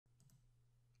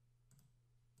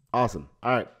Awesome.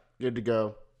 All right, good to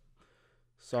go.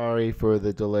 Sorry for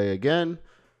the delay again.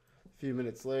 A few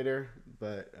minutes later,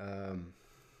 but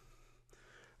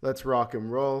let's rock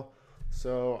and roll.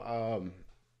 I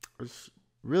was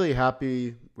really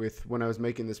happy with when I was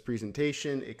making this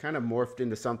presentation. It kind of morphed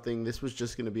into something. This was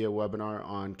just going to be a webinar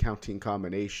on counting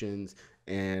combinations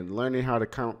and learning how to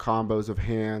count combos of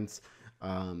hands,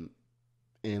 and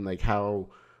like how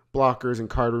blockers and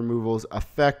card removals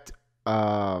affect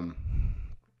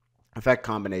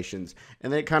combinations.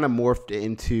 And then it kind of morphed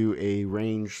into a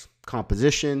range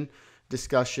composition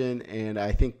discussion, and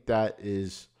I think that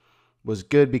was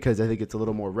good because I think it's a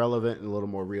little more relevant and a little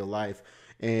more real life.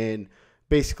 And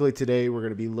basically today we're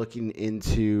going to be looking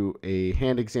into a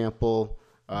hand example,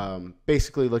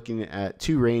 basically looking at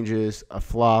two ranges, a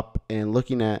flop, and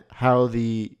looking at how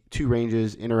the two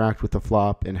ranges interact with the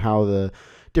flop and how the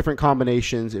different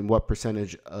combinations and what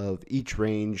percentage of each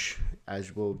range,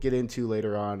 as we'll get into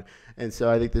later on. And so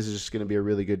I think this is just going to be a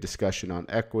really good discussion on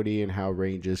equity and how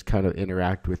ranges kind of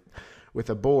interact with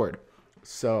a board.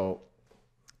 So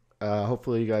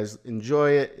hopefully you guys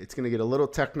enjoy it. It's going to get a little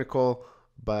technical,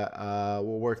 but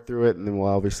we'll work through it, and then we'll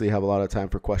obviously have a lot of time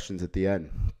for questions at the end.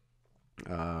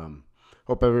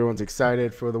 Hope everyone's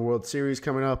excited for the World Series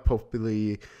coming up.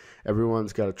 Hopefully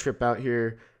everyone's got a trip out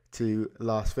here to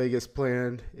Las Vegas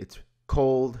planned. It's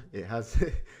cold. It has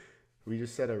we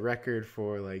just set a record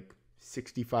for like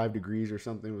 65 degrees or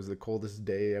something. It was the coldest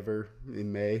day ever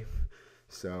in May.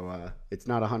 So it's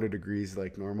not 100 degrees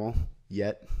like normal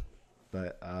yet,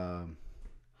 but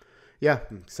yeah,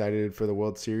 I'm excited for the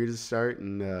World Series to start,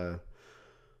 and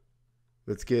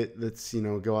let's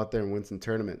go out there and win some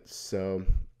tournaments. So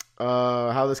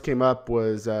how this came up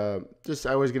was just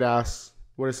I always get asked,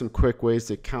 what are some quick ways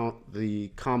to count the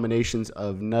combinations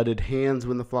of nutted hands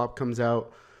when the flop comes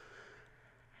out?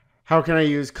 How can I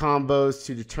use combos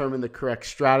to determine the correct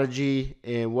strategy?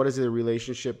 And what is the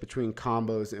relationship between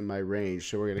combos and my range?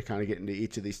 So we're going to kind of get into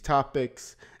each of these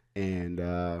topics and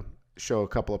show a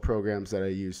couple of programs that I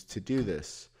use to do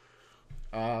this.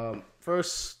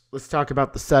 First, let's talk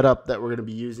about the setup that we're going to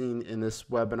be using in this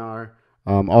webinar.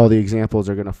 All the examples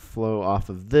are going to flow off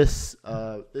of this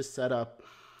setup.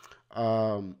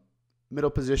 Middle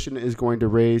position is going to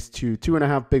raise to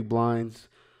 2.5 big blinds.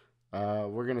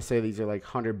 We're going to say these are like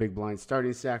 100 big blind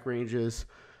starting stack ranges.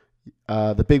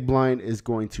 The big blind is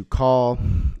going to call,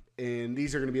 and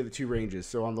these are going to be the two ranges.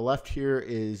 So on the left here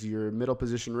is your middle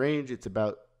position range. It's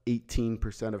about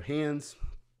 18% of hands.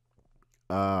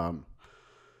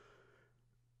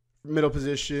 Middle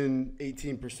position,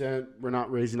 18%. We're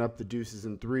not raising up the deuces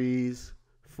and threes.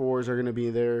 Fours are going to be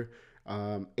there.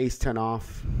 Ace 10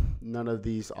 off. None of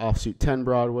these offsuit 10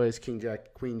 broadways. King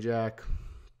jack, queen jack.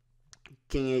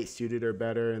 King 8 suited are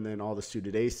better, and then all the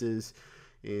suited aces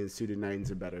and suited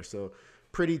nines are better. So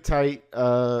pretty tight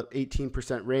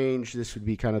 18% range. This would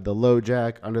be kind of the low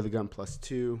jack, under the gun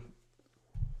 +2,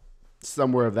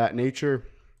 somewhere of that nature.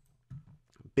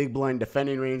 Big blind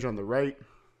defending range on the right.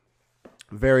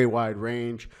 Very wide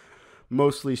range,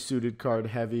 mostly suited card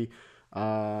heavy.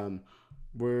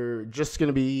 We're just going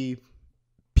to be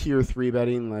pure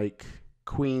 3-betting like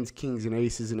queens, kings, and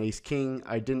aces, and ace-king.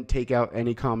 I didn't take out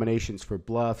any combinations for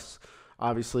bluffs.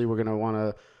 Obviously, we're going to want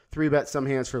to 3-bet some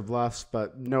hands for bluffs,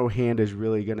 but no hand is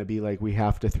really going to be like we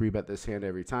have to 3-bet this hand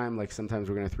every time. Like sometimes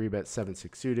we're going to 3-bet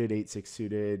 7-6 suited, 8-6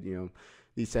 suited,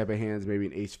 these type of hands, maybe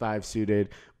an ace-5 suited.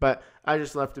 But I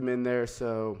just left them in there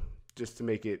so just to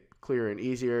make it clearer and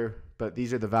easier. But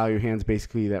these are the value hands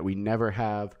basically that we never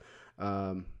have.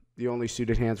 The only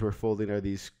suited hands we're folding are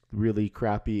these really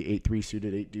crappy 8-3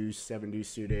 suited, 8 deuce, 7 deuce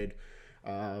suited,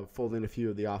 folding a few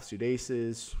of the offsuit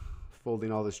aces,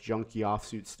 folding all this junky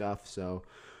offsuit stuff. So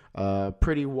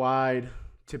pretty wide,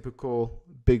 typical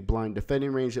big blind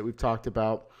defending range that we've talked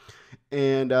about.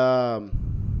 And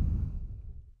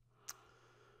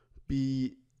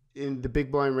be in the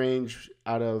big blind range,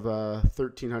 out of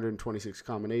 1,326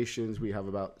 combinations, we have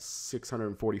about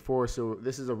 644. So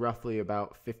this is a roughly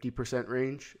about 50%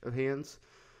 range of hands.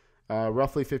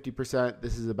 Roughly 50%.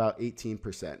 This is about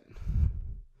 18%.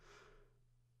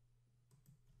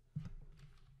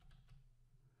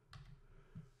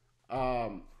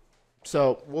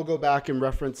 So we'll go back and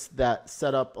reference that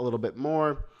setup a little bit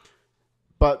more.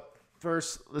 But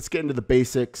first, let's get into the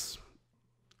basics.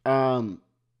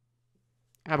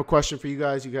 I have a question for you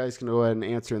guys. You guys can go ahead and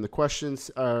answer in the questions.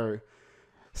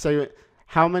 Segment.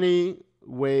 How many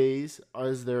ways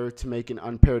is there to make an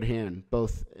unpaired hand?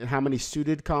 Both how many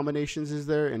suited combinations is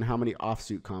there and how many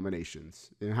offsuit combinations?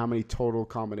 And how many total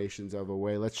combinations of a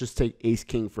way? Let's just take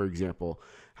ace-king, for example.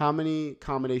 How many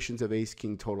combinations of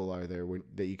ace-king total are there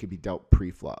that you could be dealt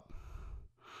pre-flop?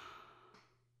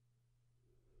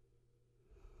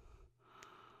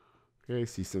 Okay,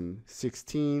 see some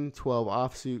 16, 12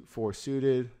 offsuit, 4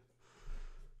 suited.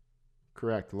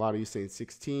 Correct. A lot of you saying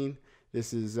 16.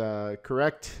 This is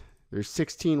correct. There's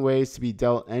 16 ways to be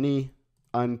dealt any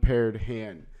unpaired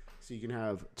hand. So you can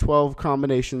have 12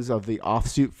 combinations of the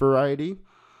offsuit variety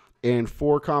and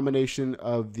 4 combinations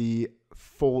of the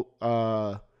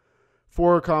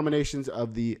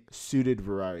suited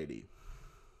variety.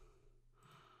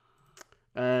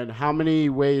 And how many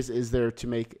ways is there to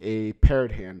make a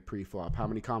paired hand pre-flop? How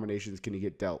many combinations can you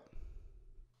get dealt?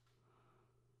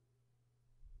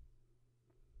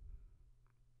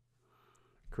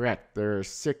 Correct. There are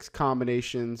 6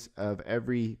 combinations of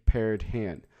every paired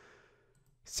hand.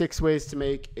 6 ways to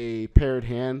make a paired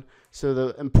hand. So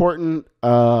the important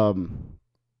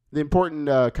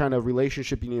kind of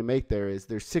relationship you need to make there is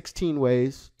there's 16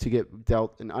 ways to get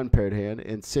dealt an unpaired hand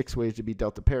and 6 ways to be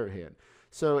dealt a paired hand.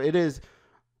 So it is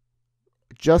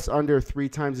just under 3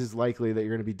 times as likely that you're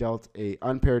going to be dealt a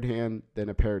unpaired hand than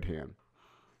a paired hand.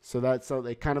 So that's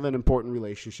kind of an important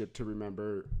relationship to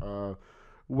remember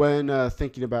when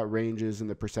thinking about ranges and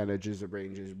the percentages of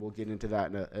ranges. We'll get into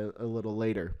that in a little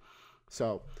later.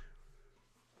 So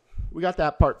we got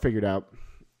that part figured out.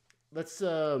 Let's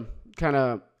kind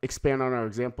of expand on our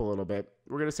example a little bit.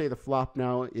 We're going to say the flop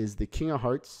now is the king of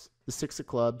hearts, the 6 of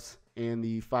clubs, and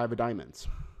the 5 of diamonds.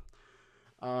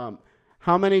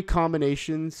 How many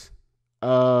combinations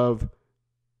of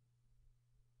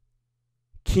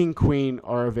king, queen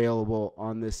are available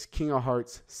on this king of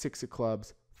hearts, 6 of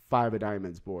clubs, 5 of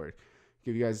diamonds board?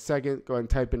 Give you guys a second. Go ahead and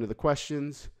type into the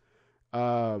questions.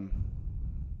 Yeah,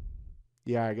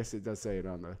 I guess it does say it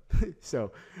on the...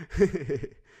 So,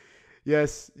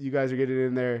 yes, you guys are getting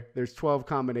in there. There's 12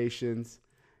 combinations.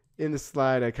 In the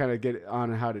slide, I kind of get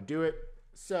on how to do it.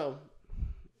 So...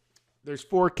 there's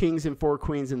 4 kings and 4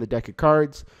 queens in the deck of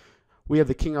cards. We have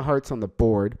the king of hearts on the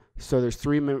board. So there's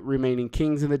 3 remaining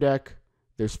kings in the deck.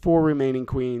 There's 4 remaining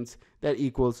queens. That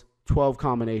equals 12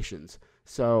 combinations.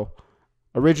 So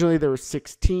originally there were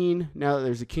 16. Now that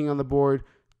there's a king on the board,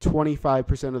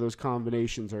 25% of those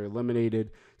combinations are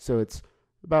eliminated. So it's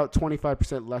about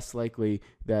 25% less likely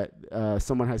that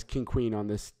someone has king queen on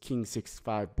this king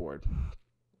 6-5 board.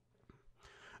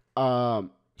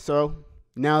 So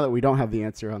now that we don't have the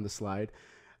answer on the slide,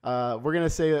 we're going to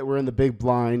say that we're in the big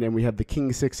blind and we have the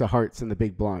king 6 of hearts in the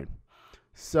big blind.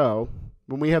 So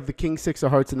when we have the king 6 of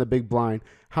hearts in the big blind,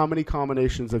 how many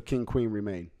combinations of king queen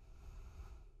remain?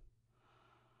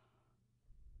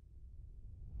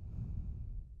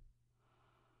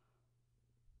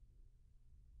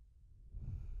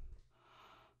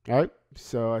 All right,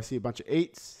 so I see a bunch of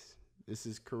 8s. This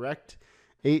is correct.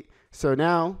 8. So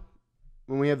now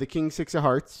when we have the king 6 of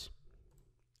hearts,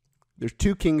 there's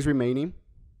 2 kings remaining.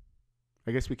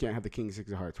 I guess we can't have the king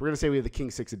 6 of hearts. We're going to say we have the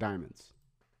king 6 of diamonds.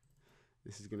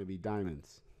 This is going to be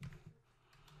diamonds.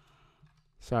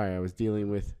 Sorry, I was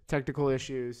dealing with technical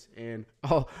issues, and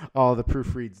all the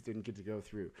proofreads didn't get to go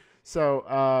through.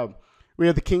 So we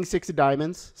have the king 6 of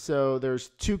diamonds. So there's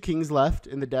 2 kings left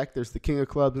in the deck. There's the king of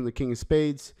clubs and the king of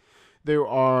spades. There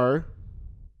are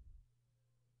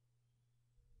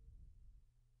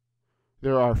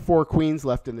 4 queens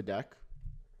left in the deck.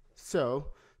 So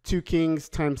 2 kings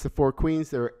times the 4 queens,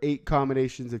 there are 8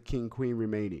 combinations of king, queen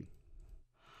remaining.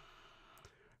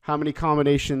 How many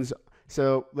combinations?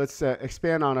 So let's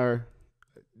expand on our,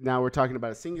 now we're talking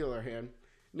about a singular hand.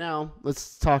 Now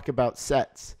let's talk about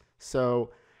sets.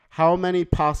 So how many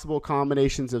possible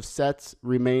combinations of sets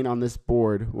remain on this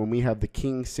board when we have the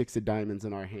king 6 of diamonds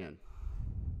in our hand?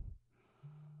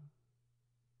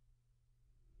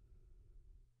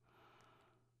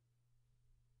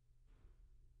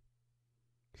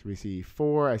 So we see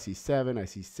 4, I see 7, I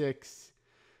see 6,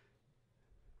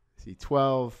 I see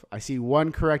 12. I see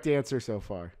 1 correct answer so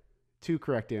far. 2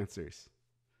 correct answers.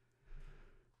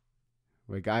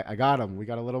 I got them. We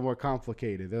got a little more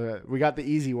complicated. We got the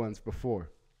easy ones before.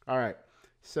 All right.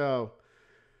 So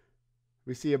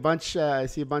we see a bunch. I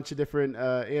see a bunch of different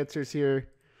answers here.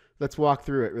 Let's walk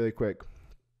through it really quick.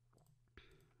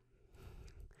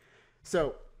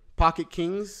 So pocket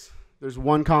kings. There's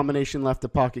 1 combination left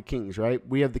of pocket kings, right?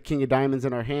 We have the king of diamonds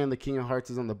in our hand. The king of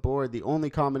hearts is on the board. The only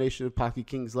combination of pocket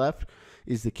kings left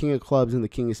is the king of clubs and the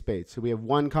king of spades. So we have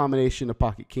 1 combination of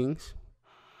pocket kings.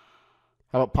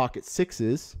 How about pocket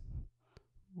sixes?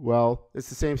 Well, it's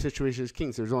the same situation as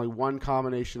kings. There's only 1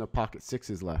 combination of pocket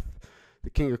sixes left.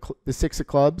 The 6 of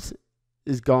clubs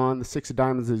is gone. The 6 of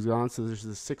diamonds is gone. So there's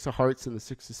the 6 of hearts and the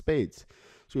 6 of spades.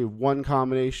 So we have 1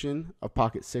 combination of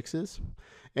pocket sixes.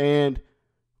 And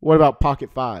what about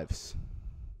pocket fives?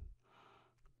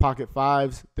 Pocket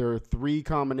fives, there are 3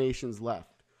 combinations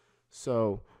left.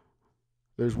 So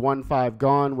There's 1-5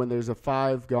 gone. When there's a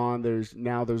 5 gone, there's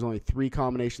only 3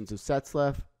 combinations of sets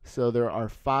left. So there are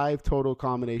 5 total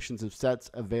combinations of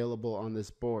sets available on this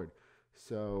board.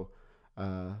 So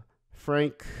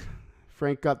Frank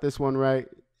got this one right.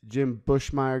 Jim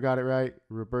Bushmeyer got it right.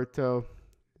 Roberto,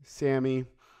 Sammy,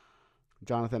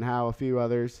 Jonathan Howe, a few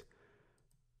others.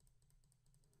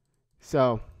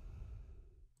 So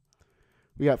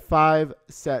we got 5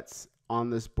 sets on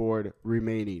this board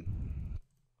remaining.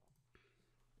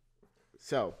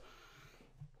 So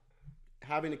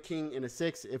having a king and a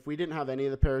 6, if we didn't have any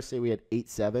of the pairs, say we had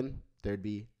 8-7, there'd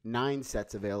be 9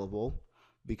 sets available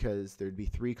because there'd be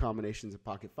 3 combinations of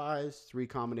pocket 5s, 3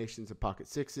 combinations of pocket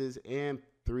 6s, and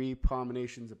 3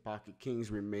 combinations of pocket kings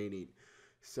remaining.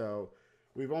 So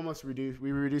we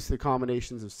reduced the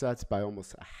combinations of sets by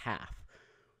almost a half.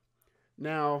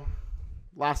 Now,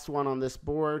 last one on this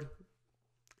board.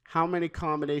 How many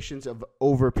combinations of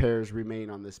overpairs remain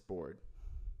on this board?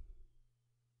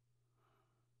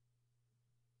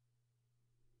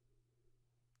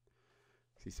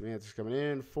 See some answers coming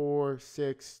in. 4,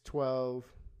 6, 12.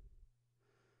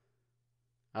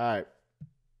 All right.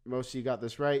 Most of you got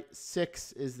this right.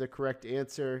 6 is the correct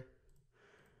answer.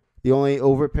 The only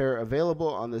overpair available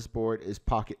on this board is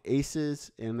pocket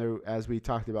aces. And there, as we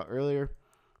talked about earlier,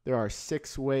 there are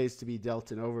 6 ways to be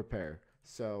dealt an overpair.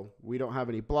 So we don't have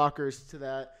any blockers to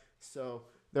that. So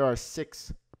there are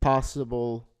 6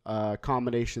 possible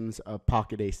combinations of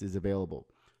pocket aces available.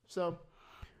 So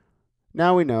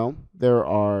now we know there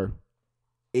are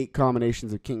 8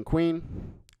 combinations of king,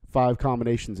 queen, 5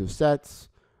 combinations of sets,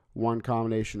 1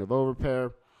 combination of overpair.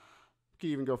 You can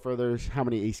even go further. How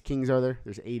many ace kings are there?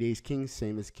 There's 8 ace kings,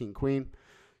 same as king, queen.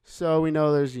 So we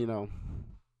know there's,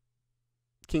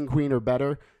 king, queen or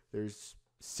better. There's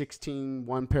 16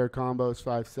 one-pair combos,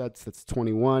 5 sets. That's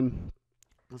 21.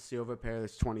 Let's see, overpair,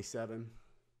 that's 27.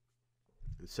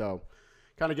 So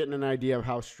kind of getting an idea of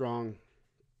how strong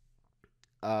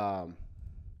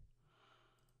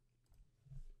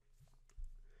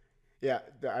yeah,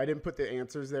 I didn't put the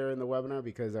answers there in the webinar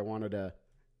because I wanted to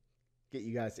get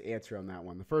you guys to answer on that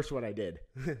one. The first one I did.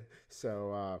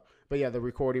 So, but yeah, the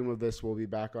recording of this will be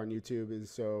back on YouTube. And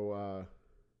so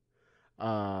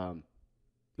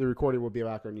the recording will be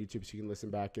back on YouTube so you can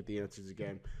listen back, get the answers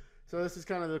again. So this is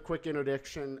kind of the quick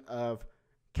introduction of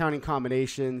counting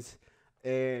combinations.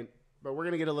 But we're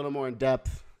going to get a little more in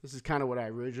depth. This is kind of what I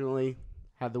originally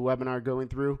had the webinar going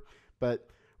through. But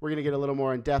we're going to get a little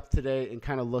more in depth today and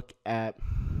kind of look at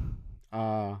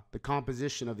the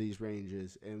composition of these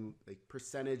ranges and like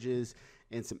percentages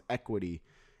and some equity.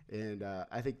 And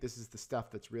I think this is the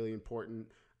stuff that's really important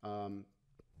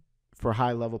for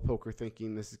high-level poker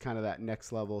thinking. This is kind of that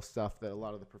next-level stuff that a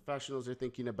lot of the professionals are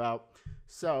thinking about.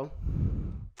 So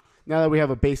now that we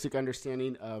have a basic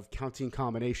understanding of counting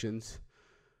combinations,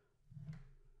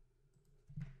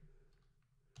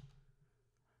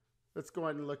 let's go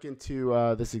ahead and look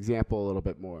into this example a little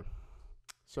bit more.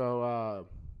 So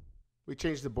we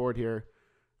changed the board here.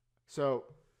 So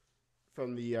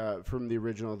from the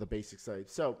original, the basic side.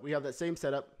 So we have that same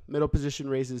setup. Middle position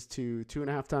raises to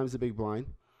 2.5 times the big blind.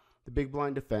 The big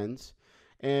blind defends.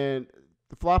 And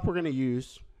the flop we're going to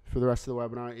use for the rest of the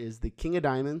webinar is the king of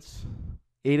diamonds,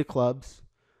 8 of clubs,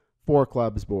 4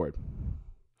 clubs board.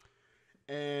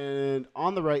 And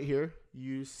on the right here,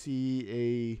 you see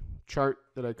a chart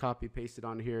that I copy pasted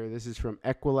on here. This is from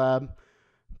Equilab.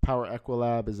 Power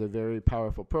Equilab is a very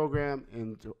powerful program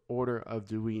in order of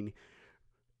doing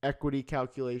equity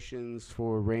calculations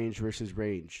for range versus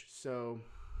range. So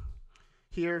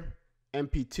here,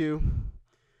 MP2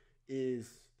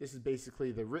 is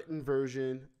basically the written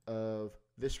version of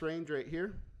this range right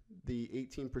here, the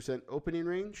 18% opening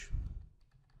range.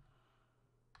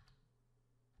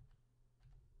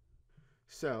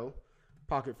 So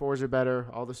pocket 4s are better,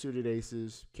 all the suited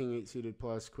aces, king 8 suited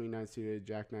plus, queen 9 suited,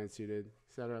 jack 9 suited,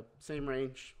 etc. Same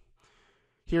range.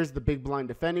 Here's the big blind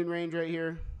defending range right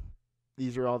here.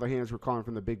 These are all the hands we're calling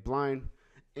from the big blind.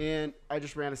 And I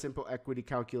just ran a simple equity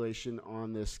calculation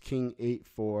on this king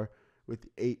 8-4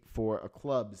 with 8-4 of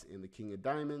clubs in the king of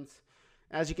diamonds.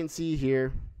 As you can see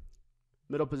here,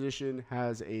 middle position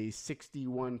has a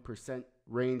 61%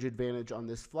 range advantage on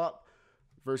this flop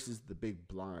versus the big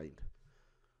blind.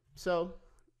 So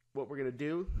what we're going to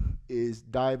do is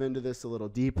dive into this a little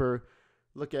deeper,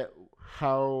 look at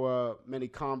how many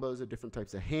combos of different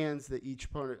types of hands that each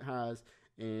opponent has,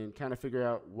 and kind of figure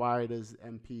out why does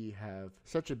MP have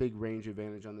such a big range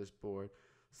advantage on this board.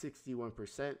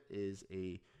 61% is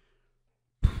a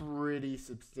pretty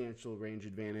substantial range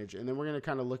advantage. And then we're going to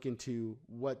kind of look into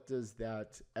what does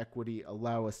that equity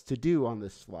allow us to do on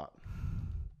this flop.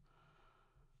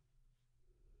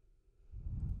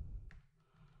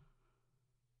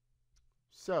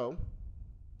 So,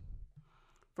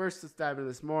 first, let's dive into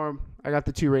this more. I got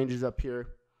the 2 ranges up here.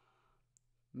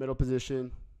 Middle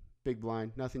position, big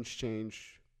blind. Nothing's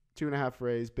changed. 2.5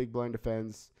 raise, big blind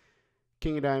defends.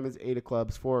 King of diamonds, 8 of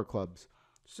clubs, 4 of clubs.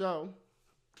 So,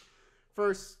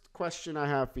 first question I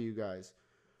have for you guys.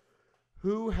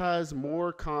 Who has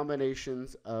more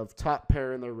combinations of top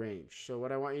pair in their range? So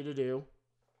what I want you to do,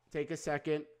 take a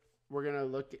second. We're going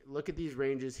to look at these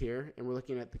ranges here, and we're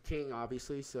looking at the king,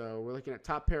 obviously. So we're looking at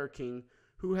top pair king.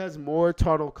 Who has more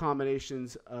total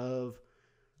combinations of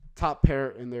top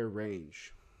pair in their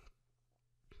range?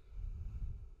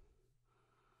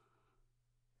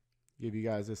 Give you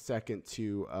guys a second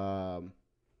to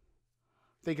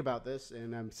think about this,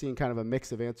 and I'm seeing kind of a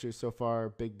mix of answers so far.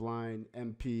 Big blind,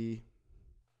 MP.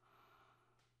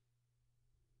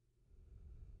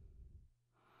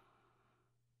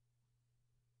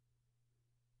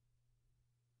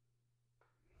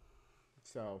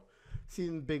 So,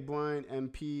 seeing big blind,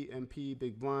 MP,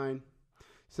 big blind.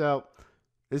 So,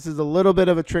 this is a little bit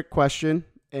of a trick question,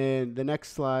 and the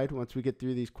next slide, once we get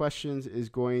through these questions, is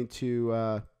going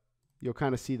to, you'll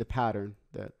kind of see the pattern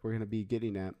that we're going to be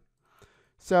getting at.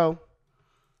 So,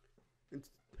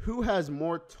 who has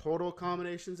more total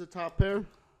combinations of top pair?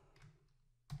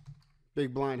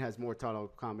 Big blind has more total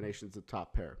combinations of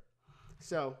top pair.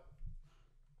 So,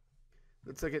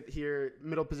 let's look at here,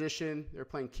 middle position. They're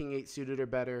playing king 8 suited or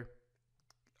better.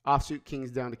 Offsuit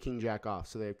kings down to king jack off.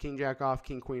 So they have king jack off,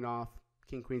 king queen off,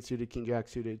 king queen suited, king jack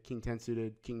suited, king 10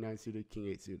 suited, king 9 suited, king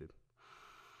 8 suited.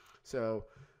 So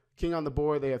king on the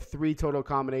board, they have 3 total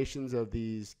combinations of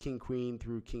these king queen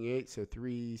through king 8. So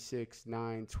 3, 6,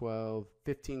 9, 12,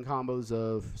 15 combos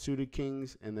of suited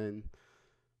kings, and then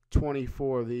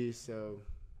 24 of these. So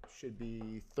should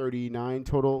be 39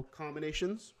 total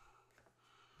combinations.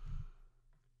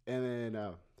 And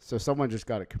then, so someone just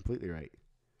got it completely right.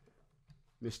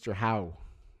 Mr. Howe.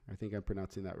 I think I'm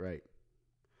pronouncing that right.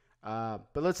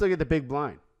 But let's look at the big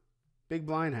blind. Big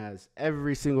blind has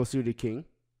every single suited king.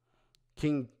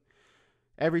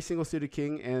 Every single suited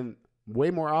king, and way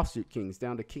more offsuit kings,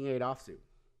 down to king 8 offsuit.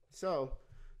 So,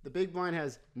 the big blind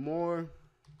has more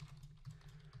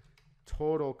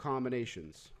total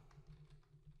combinations.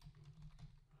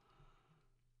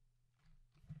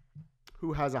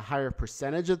 Who has a higher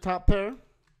percentage of top pair?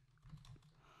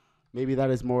 Maybe that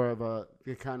is more of a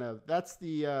kind of, that's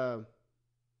the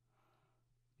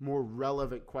more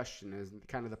relevant question, is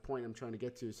kind of the point I'm trying to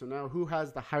get to. So now, who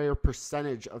has the higher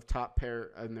percentage of top pair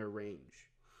in their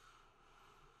range?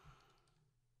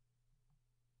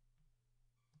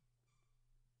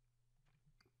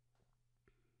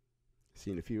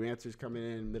 Seeing a few answers coming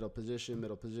in. Middle position,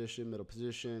 middle position, middle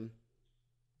position.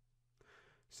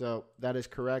 So that is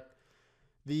correct.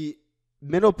 The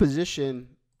middle position,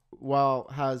 while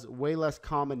has way less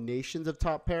combinations of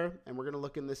top pair, and we're going to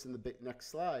look in this in the next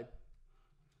slide,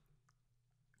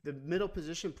 the middle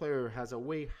position player has a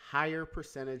way higher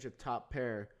percentage of top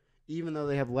pair, even though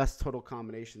they have less total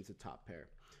combinations of top pair.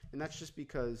 And that's just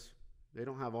because they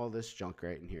don't have all this junk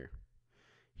right in here.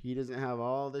 He doesn't have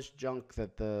all this junk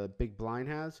that the big blind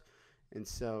has. And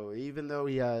so even though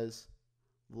he has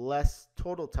less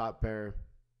total top pair,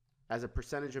 as a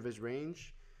percentage of his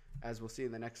range, as we'll see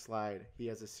in the next slide, he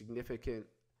has a significant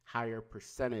higher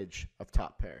percentage of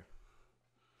top pair.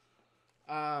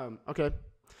 Okay,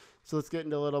 so let's get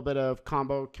into a little bit of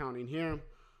combo counting here.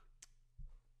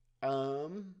 How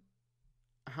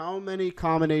many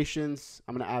combinations?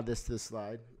 I'm going to add this to the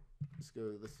slide. Let's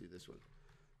do this one.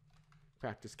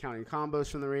 Practice counting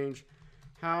combos from the range.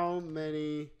 How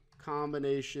many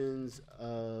combinations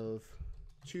of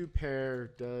 2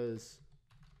 pair does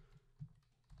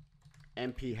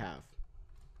MP have?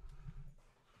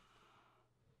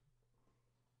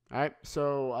 All right,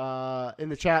 so in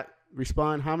the chat,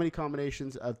 respond. How many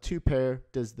combinations of 2 pair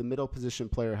does the middle position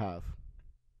player have?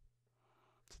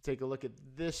 So take a look at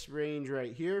this range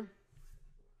right here.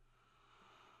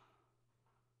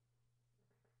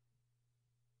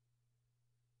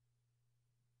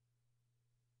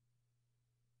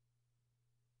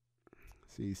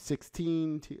 See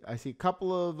 16. I see a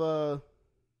couple of.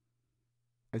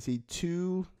 I see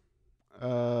 2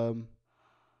 so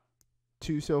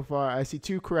far. I see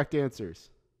 2 correct answers.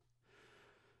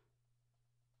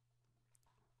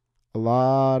 A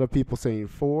lot of people saying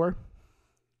 4.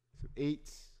 So 8.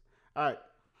 All right.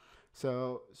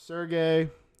 So Sergey,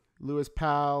 Lewis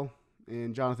Powell,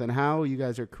 and Jonathan Howe, you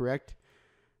guys are correct.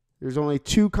 There's only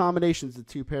 2 combinations of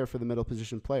 2 pair for the middle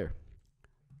position player.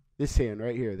 This hand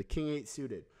right here, the king 8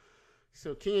 suited.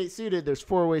 So king 8 suited, there's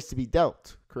 4 ways to be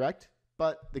dealt, correct?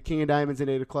 But the king of diamonds and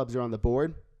 8 of clubs are on the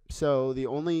board. So the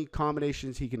only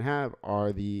combinations he can have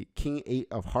are the king 8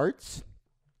 of hearts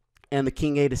and the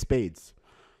king 8 of spades.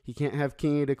 He can't have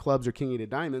king 8 of clubs or king 8 of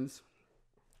diamonds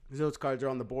because those cards are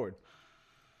on the board.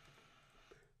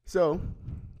 So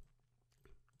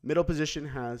middle position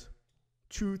has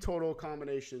 2 total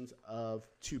combinations of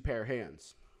 2 pair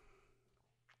hands.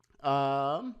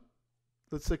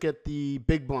 Let's look at the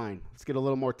big blind. Let's get a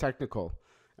little more technical.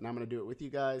 And I'm going to do it with you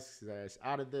guys because I just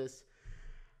added this.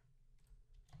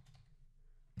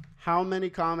 How many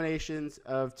combinations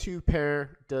of 2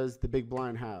 pair does the big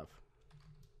blind have?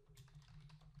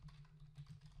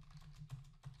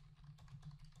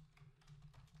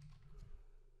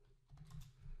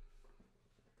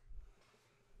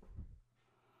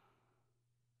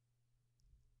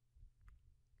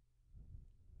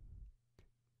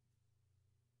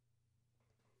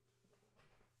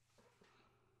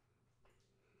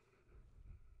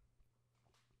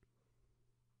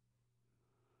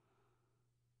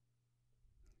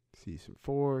 See some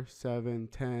 4, 7,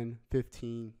 10,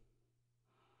 15.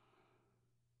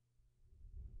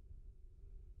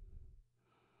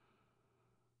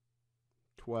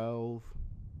 12.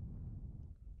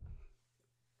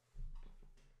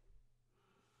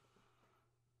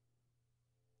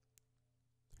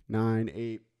 9,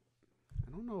 8.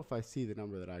 I don't know if I see the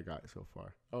number that I got so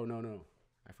far. Oh, no.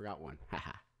 I forgot one.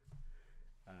 Haha.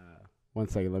 1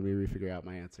 second. Let me refigure out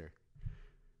my answer.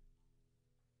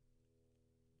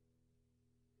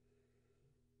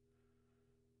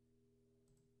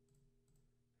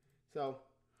 So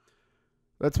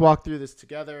let's walk through this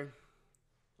together.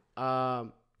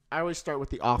 I always start with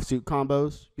the offsuit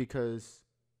combos because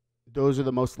those are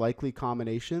the most likely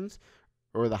combinations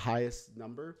or the highest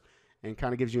number, and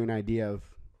kind of gives you an idea of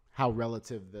how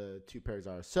relative the 2 pairs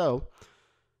are. So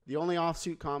the only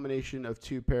offsuit combination of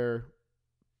 2 pair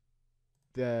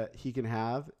that he can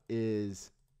have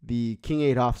is the king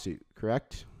 8 offsuit,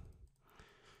 correct?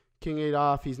 King 8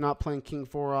 off. He's not playing king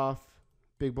 4 off.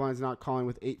 Big blind's not calling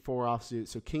with 8-4 offsuit.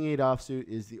 So king 8 offsuit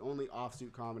is the only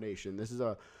offsuit combination. This is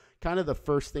a kind of the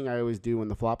first thing I always do when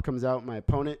the flop comes out. My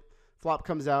opponent flop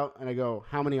comes out and I go,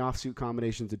 how many offsuit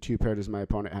combinations of 2 pair does my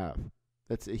opponent have?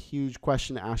 That's a huge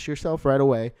question to ask yourself right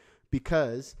away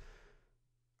because,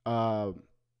 say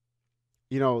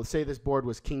this board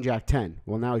was king jack 10.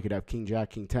 Well, now he could have king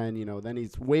jack, king 10. Then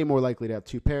he's way more likely to have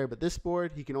 2 pair. But this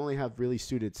board, he can only have really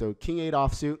suited. So king 8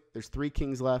 offsuit, there's 3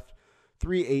 kings left,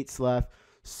 3 8s left.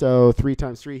 So 3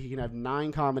 times 3, he can have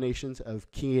 9 combinations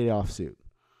of king 8 offsuit.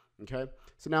 Okay,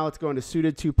 so now let's go into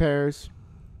suited 2 pairs.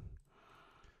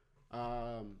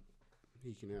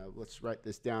 He can have, let's write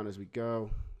this down as we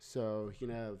go. So he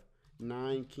can have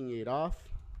 9 king 8 off,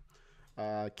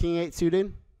 king 8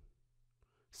 suited.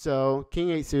 So king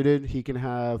 8 suited, he can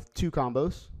have 2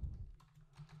 combos.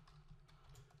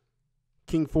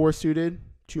 King 4 suited,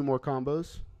 2 more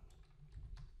combos.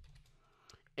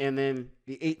 And then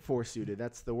the 8-4 suited.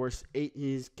 That's the worst. 8.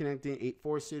 He's connecting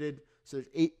 8-4 suited. So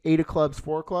there's 8 of clubs,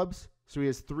 4 clubs. So he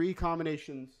has 3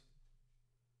 combinations.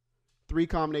 3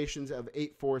 combinations of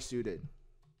 8-4 suited.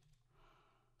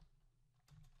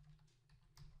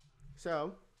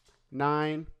 So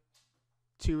 9,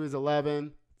 2 is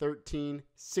 11, 13,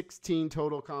 16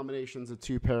 total combinations of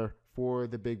 2 pair for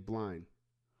the big blind.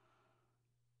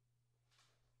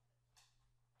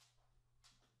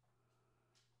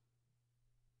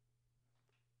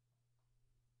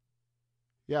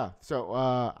 Yeah, so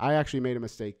I actually made a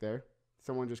mistake there.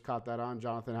 Someone just caught that on,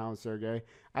 Jonathan, Hal, and Sergey.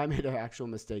 I made an actual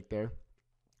mistake there.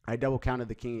 I double counted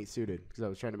the king 8 suited because I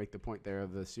was trying to make the point there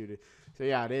of the suited. So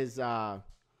yeah, it is.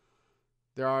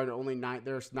 There are only 9.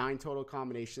 There's 9 total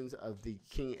combinations of the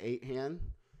king 8 hand,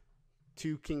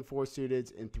 2 king 4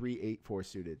 suited, and 3 8-4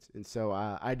 suited. And so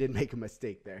I did make a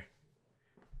mistake there.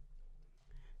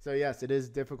 So yes, it is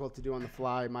difficult to do on the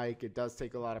fly, Mike. It does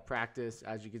take a lot of practice.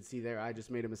 As you can see there, I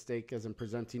just made a mistake as I'm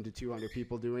presenting to 200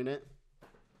 people doing it.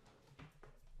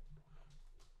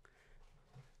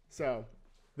 So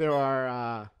there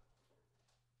are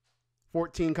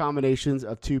 14 combinations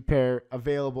of 2 pair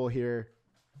available here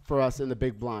for us in the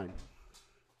big blind.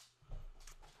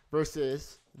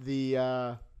 Versus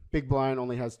the big blind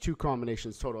only has 2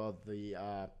 combinations total of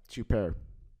the 2 pair.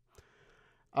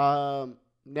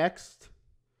 Next,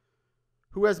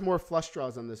 who has more flush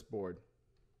draws on this board?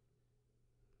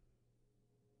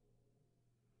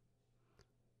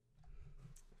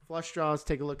 Flush draws,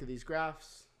 take a look at these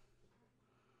graphs.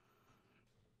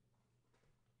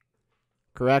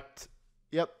 Correct.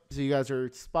 Yep. So you guys are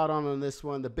spot on this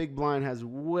one. The big blind has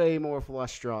way more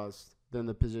flush draws than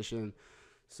the position.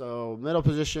 So middle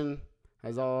position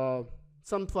has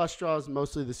some flush draws,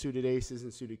 mostly the suited aces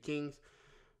and suited kings.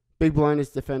 Big blind is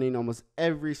defending almost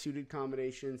every suited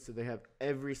combination, so they have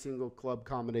every single club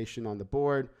combination on the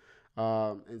board.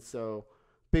 And so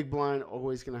big blind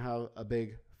always going to have a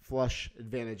big flush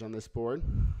advantage on this board.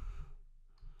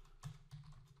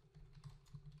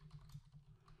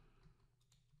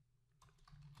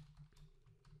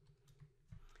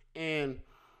 And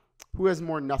who has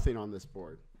more nothing on this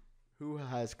board? Who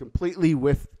has completely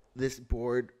whiffed this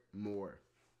board more?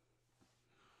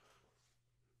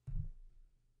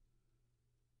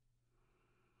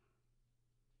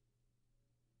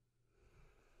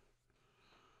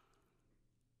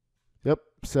 Yep.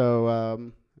 So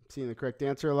I'm seeing the correct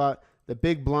answer a lot. The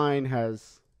big blind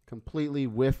has completely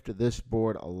whiffed this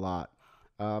board a lot.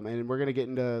 And we're going to get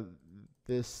into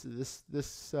this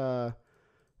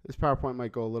PowerPoint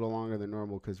might go a little longer than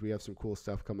normal because we have some cool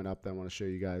stuff coming up that I want to show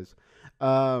you guys.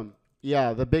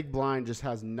 Yeah, the big blind just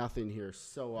has nothing here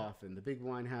so often. The big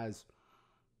blind has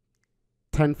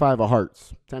 10-5 of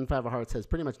hearts. 10-5 of hearts has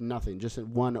pretty much nothing, just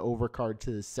one overcard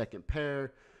to the second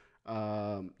pair.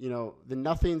 You know, the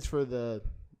nothings for the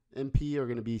MP are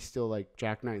going to be still like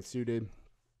Jack-9 suited.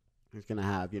 He's going to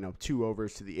have, you know, 2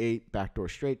 overs to the 8, backdoor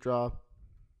straight draw.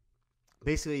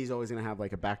 Basically, he's always going to have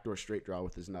like a backdoor straight draw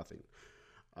with his nothing.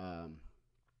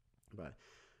 But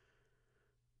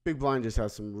big blind just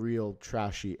has some real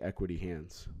trashy equity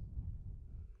hands.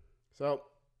 So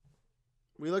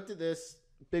we looked at this.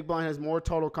 Big blind has more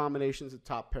total combinations of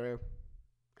top pair,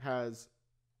 has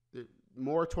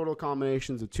more total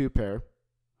combinations of 2 pair,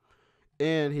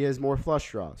 and he has more flush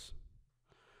draws.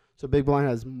 So big blind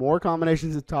has more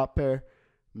combinations of top pair,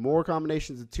 more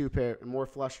combinations of 2 pair, and more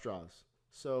flush draws.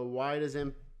 So why does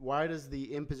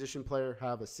the in-position player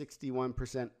have a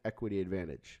 61% equity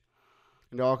advantage?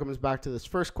 And it all comes back to this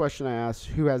first question I asked,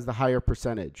 who has the higher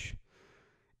percentage?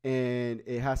 And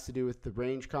it has to do with the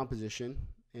range composition,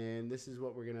 and this is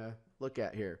what we're going to look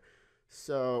at here.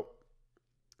 So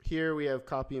here we have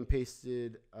copy and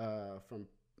pasted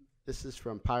this is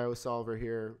from PyroSolver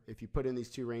here. If you put in these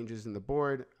 2 ranges in the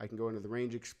board, I can go into the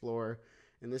Range Explorer,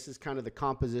 and this is kind of the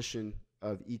composition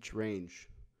of each range.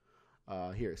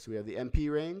 Here. So we have the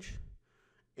MP range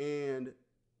and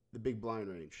the big blind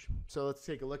range. So let's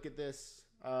take a look at this.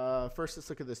 First, let's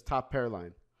look at this top pair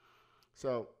line.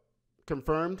 So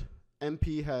confirmed,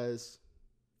 MP has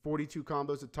 42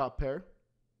 combos of top pair.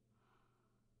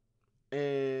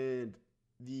 And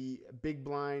the big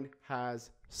blind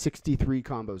has 63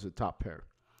 combos of top pair.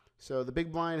 So the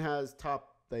big blind has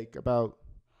top, like about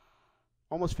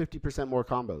almost 50% more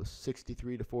combos,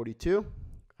 63 to 42.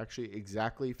 Actually,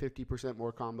 exactly 50%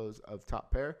 more combos of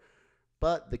top pair.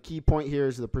 But the key point here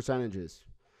is the percentages.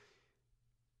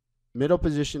 Middle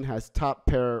position has top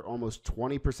pair almost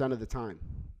 20% of the time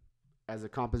as a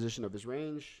composition of his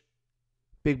range.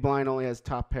 Big blind only has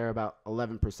top pair about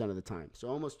 11% of the time. So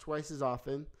almost twice as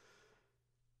often,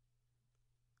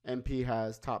 MP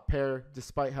has top pair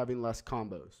despite having less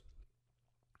combos.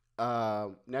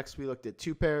 Next, we looked at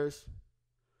 2 pairs.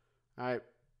 All right.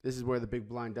 This is where the big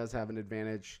blind does have an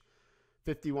advantage.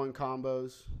 51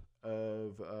 combos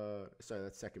of, sorry,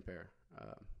 that's second pair.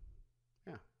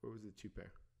 Yeah, where was the 2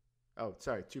 pair? Oh,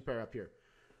 sorry, 2 pair up here.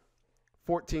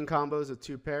 14 combos of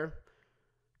 2 pair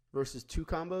versus 2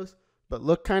 combos. But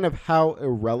look kind of how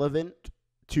irrelevant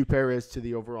 2 pair is to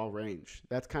the overall range.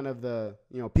 That's kind of the,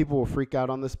 you know, people will freak out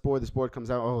on this board. This board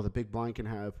comes out, oh, the big blind can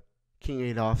have King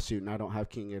 8 offsuit, and I don't have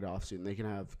King 8 offsuit, and they can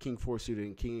have King 4 suited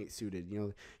and King 8 suited. You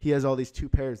know, he has all these 2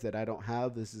 pairs that I don't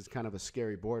have. This is kind of a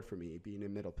scary board for me, being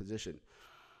in middle position.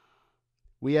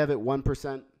 We have it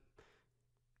 1%.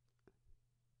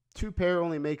 2 pair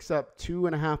only makes up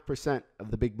 2.5%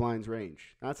 of the big blind's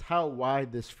range. That's how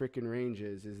wide this freaking range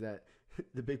is that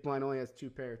the big blind only has 2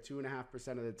 pair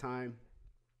 2.5% of the time.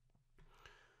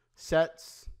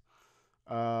 Sets.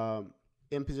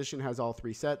 In position has all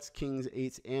 3 sets, kings,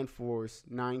 8s, and 4s,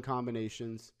 9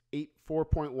 combinations,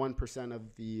 4.1% of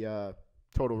the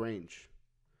total range.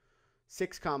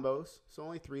 6 combos, so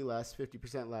only 3 less,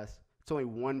 50% less. It's only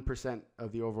 1%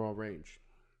 of the overall range.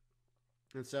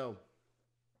 And so,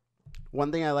 one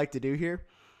thing I like to do here,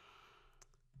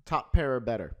 top pair or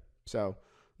better. So,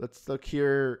 let's look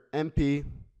here, MP,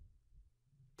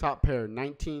 top pair,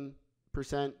 19%.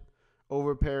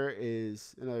 Over pair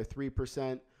is another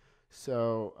 3%.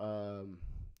 So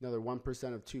another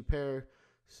 1% of 2 pair.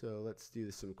 So let's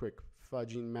do some quick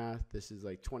fudging math. This is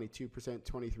like 22%,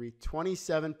 23,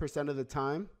 27% of the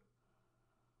time.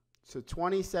 So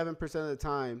 27% of the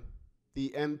time,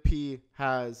 the MP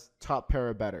has top pair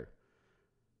or better.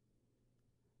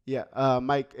 Yeah,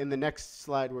 Mike, in the next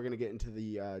slide, we're going to get into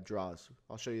the draws.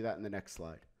 I'll show you that in the next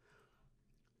slide.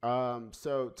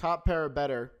 So top pair or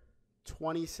better,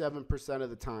 27% of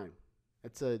the time.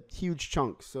 It's a huge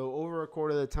chunk. So over a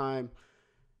quarter of the time,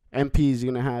 MP is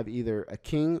going to have either a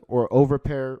king or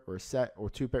overpair or set or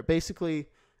two pair. Basically,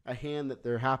 a hand that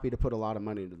they're happy to put a lot of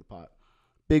money into the pot.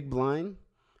 Big blind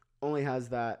only has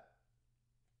that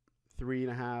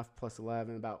 3.5 plus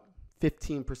 11, about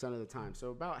 15% of the time. So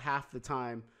about half the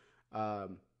time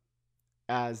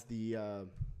as the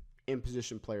in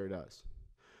position player does.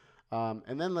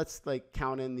 And then let's like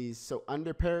count in these. So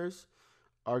under pairs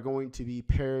are going to be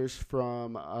pairs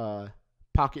from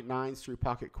pocket nines through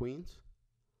pocket queens.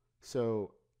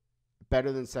 So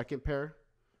better than second pair,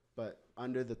 but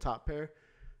under the top pair.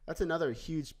 That's another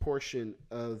huge portion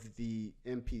of the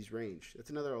MP's range. That's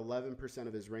another 11%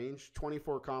 of his range.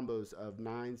 24 combos of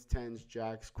nines, tens,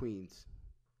 jacks, queens.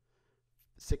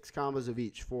 6 combos of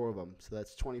each, 4 of them. So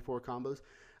that's 24 combos,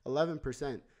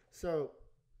 11%. So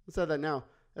let's add that now.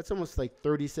 That's almost like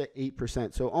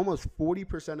 38%. So almost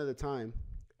 40% of the time,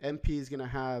 MP is going to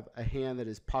have a hand that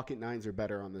is pocket nines or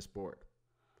better on this board.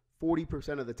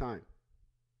 40% of the time.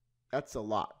 That's a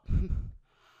lot.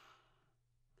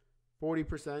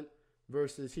 40%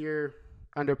 versus here,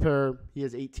 under pair, he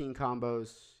has 18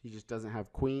 combos. He just doesn't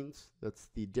have queens. That's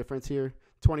the difference here.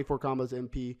 24 combos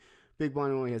MP. Big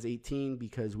blind only has 18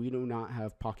 because we do not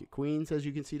have pocket queens, as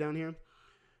you can see down here.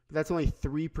 But that's only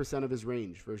 3% of his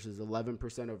range versus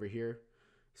 11% over here.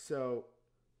 So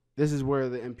this is where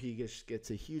the MP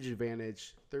gets a huge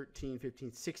advantage. 13,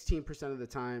 15, 16% of the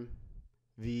time,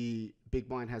 the big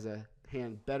blind has a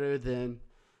hand better than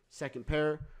second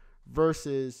pair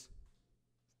versus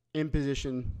in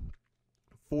position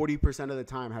 40% of the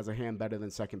time has a hand better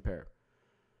than second pair.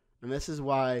 And this is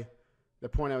why the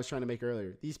point I was trying to make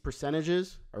earlier, these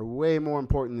percentages are way more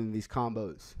important than these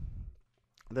combos.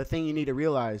 The thing you need to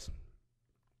realize,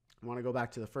 I want to go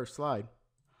back to the first slide.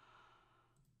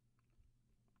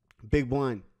 Big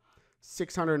blind,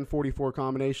 644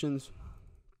 combinations.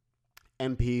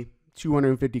 MP,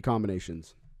 250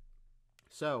 combinations.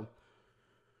 So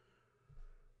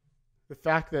the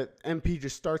fact that MP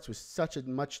just starts with such a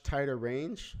much tighter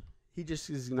range, he just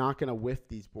is not going to whiff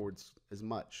these boards as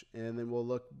much. And then we'll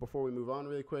look, before we move on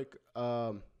really quick,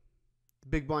 the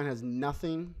big blind has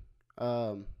nothing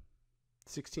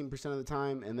 16% of the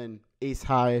time, and then ace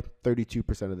high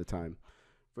 32% of the time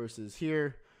versus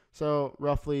here. So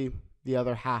roughly the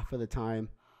other half of the time,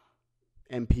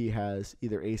 MP has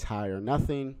either ace high or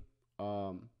nothing.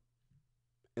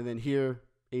 And then here,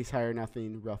 ace high or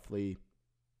nothing, roughly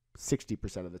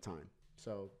 60% of the time.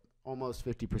 So almost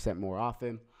 50% more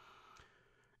often.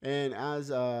 And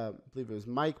as I believe it was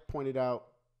Mike pointed out,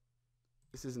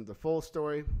 this isn't the full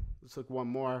story. Let's look one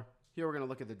more. Here we're going to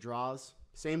look at the draws.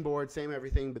 Same board, same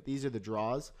everything, but these are the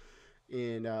draws.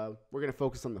 And we're going to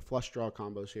focus on the flush draw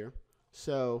combos here.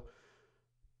 So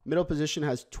middle position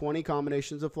has 20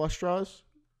 combinations of flush draws.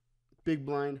 Big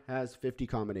blind has 50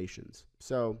 combinations.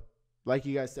 So like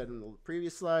you guys said in the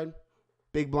previous slide,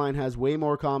 big blind has way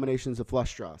more combinations of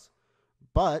flush draws.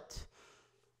 But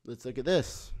let's look at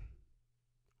this.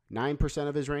 9%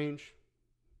 of his range,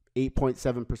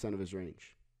 8.7% of his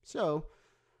range. So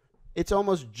it's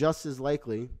almost just as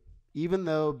likely, even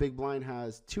though big blind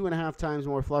has 2.5 times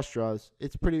more flush draws,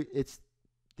 it's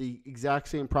the exact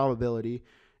same probability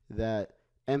that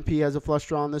MP has a flush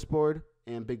draw on this board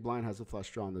and big blind has a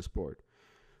flush draw on this board.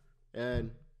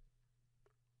 And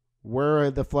where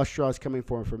are the flush draws coming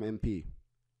from MP?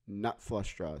 Nut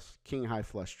flush draws, king high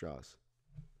flush draws.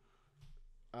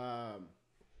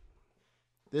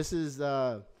 This is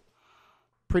a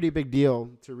pretty big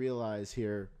deal to realize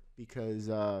here because,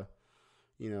 on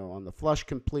the flush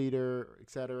completer,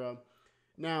 etc.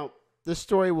 Now, this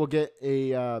story will get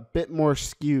a bit more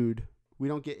skewed. We're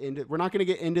not going to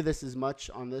get into this as much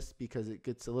on this because it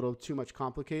gets a little too much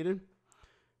complicated,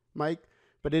 Mike.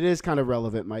 But it is kind of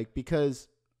relevant, Mike, because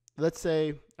let's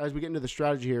say as we get into the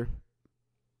strategy here,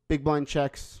 big blind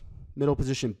checks, middle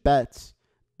position bets,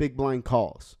 big blind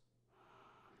calls.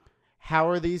 How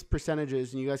are these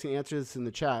percentages? And you guys can answer this in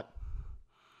the chat.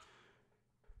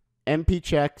 Big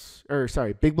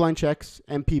blind checks,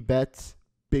 MP bets,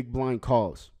 big blind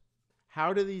calls.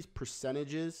 How do these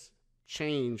percentages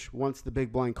change once the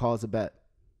big blind calls a bet?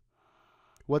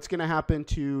 What's going to happen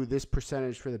to this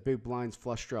percentage for the big blind's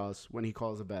flush draws when he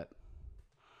calls a bet?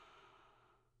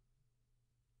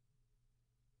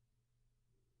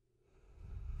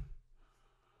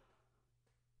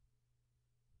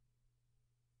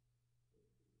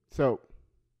 So,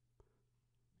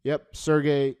 yep,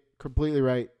 Sergey, completely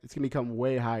right. It's going to become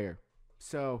way higher.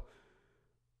 So,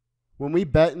 when we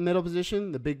bet in middle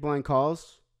position, the big blind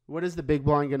calls, what is the big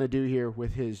blind going to do here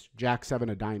with his jack 7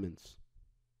 of diamonds?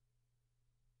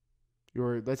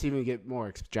 Let's even get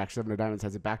more. Jack 7 of diamonds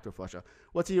has a backdoor flush draw.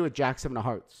 What's he do with Jack 7 of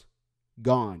hearts?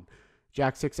 Gone.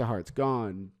 Jack 6 of hearts,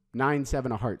 gone.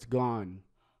 9-7 of hearts, gone.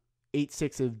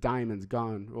 8-6 of diamonds,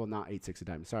 gone. Well, not 8-6 of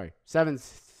diamonds, sorry. 7,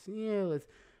 yeah,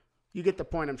 you get the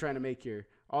point I'm trying to make here.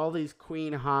 All these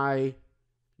queen high,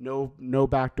 no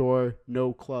backdoor,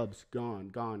 no clubs,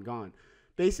 gone.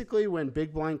 Basically, when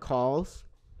big blind calls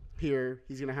here,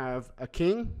 he's going to have a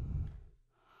king,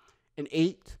 an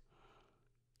 8,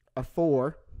 a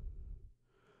 4,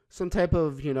 some type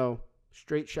of,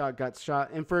 straight shot, gut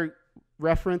shot. And for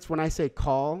reference, when I say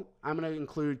call, I'm going to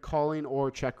include calling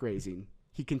or check raising.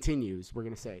 He continues, we're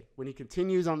going to say. When he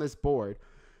continues on this board,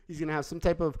 he's going to have some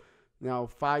type of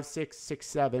 5, 6, 6,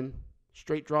 7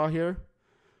 straight draw here.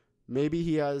 Maybe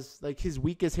he has, his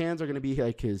weakest hands are going to be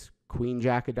like his queen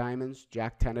jack of diamonds,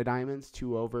 jack 10 of diamonds,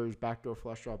 2 overs, backdoor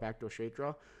flush draw, backdoor straight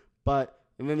draw. And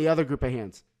then the other group of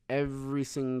hands, every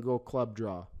single club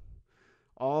draw.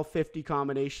 All 50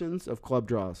 combinations of club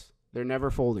draws. They're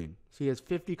never folding. So he has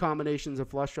 50 combinations of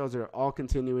flush draws that are all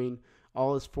continuing,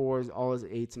 all his 4s, all his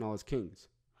 8s, and all his kings.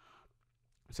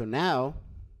 So now,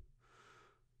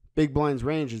 big blind's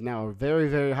range is now a very,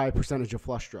 very high percentage of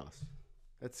flush draws.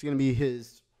 That's going to be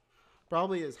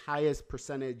probably his highest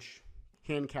percentage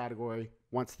hand category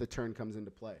once the turn comes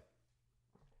into play.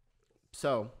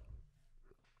 So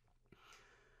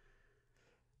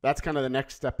that's kind of the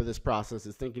next step of this process,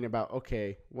 is thinking about,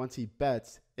 okay, once he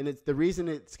bets, and it's the reason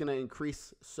it's going to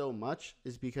increase so much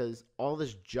is because all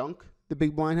this junk the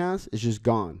big blind has is just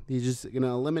gone. He's just going to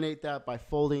eliminate that by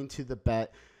folding to the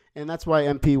bet. And that's why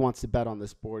MP wants to bet on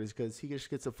this board, is because he just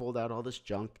gets to fold out all this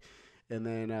junk, and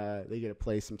then they get to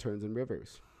play some turns and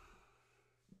rivers.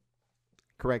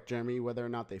 Correct, Jeremy. Whether or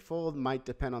not they fold might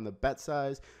depend on the bet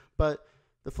size, but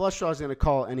the flush draw is going to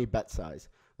call any bet size.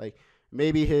 Like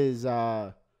maybe his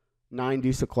 9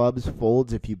 deuce of clubs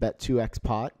folds if you bet 2x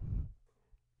pot,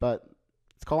 but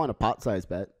it's calling a pot size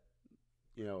bet.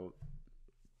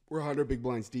 We're 100 big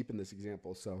blinds deep in this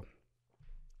example, so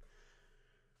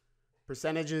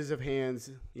percentages of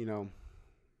hands,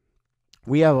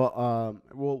 we have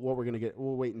what we're gonna get.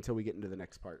 We'll wait until we get into the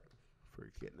next part for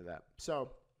to get into that.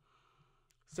 So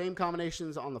same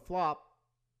combinations on the flop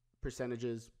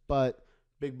percentages, but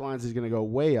big blinds is gonna go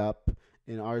way up,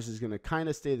 and ours is gonna kind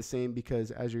of stay the same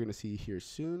because, as you're gonna see here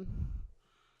soon,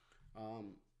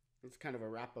 it's kind of a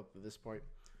wrap up at this point.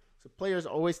 So players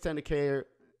always tend to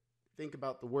think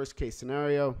about the worst case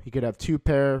scenario. He could have 2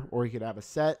 pair, or he could have a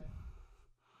set.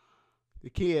 The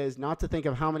key is not to think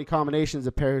of how many combinations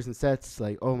of pairs and sets.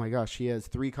 Like, oh my gosh, he has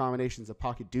 3 combinations of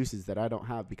pocket deuces that I don't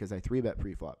have because I 3-bet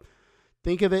pre-flop.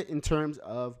 Think of it in terms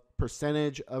of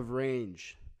percentage of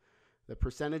range. The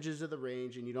percentages of the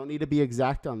range, and you don't need to be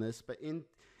exact on this, but in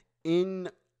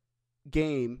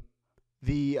game,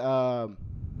 the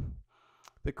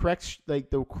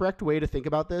correct way to think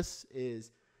about this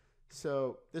is,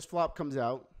 so this flop comes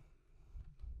out,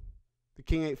 the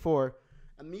king 8-4.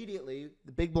 Immediately,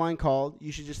 the big blind called.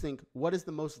 You should just think, what is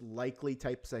the most likely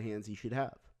types of hands he should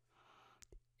have?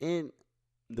 And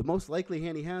the most likely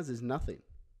hand he has is nothing.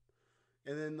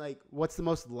 And then, what's the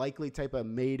most likely type of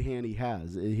made hand he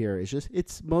has here?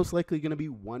 It's most likely going to be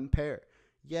 1 pair.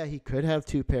 Yeah, he could have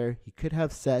 2 pair. He could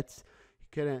have sets.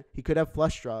 He could have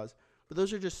flush draws. But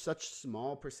those are just such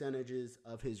small percentages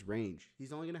of his range.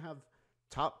 He's only going to have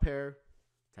top pair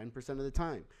 10% of the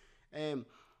time. And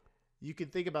you can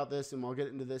think about this, and I'll get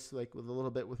into this with a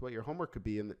little bit with what your homework could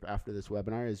be after this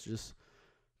webinar, is just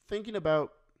thinking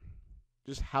about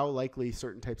just how likely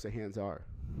certain types of hands are.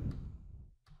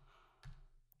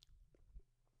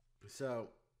 So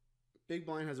big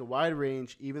blind has a wide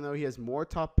range. Even though he has more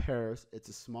top pairs, it's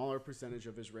a smaller percentage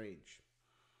of his range.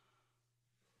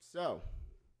 So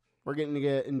we're getting to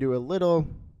get into a little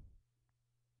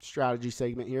strategy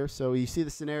segment here. So you see the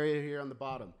scenario here on the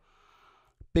bottom.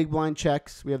 Big blind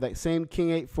checks. We have that same king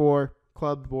 8-4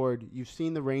 club board. You've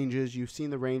seen the ranges. You've seen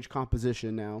the range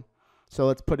composition now. So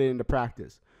let's put it into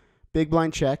practice. Big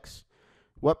blind checks.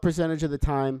 What percentage of the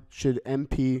time should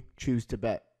MP choose to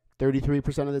bet?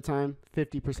 33% of the time,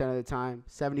 50% of the time,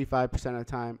 75% of the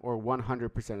time, or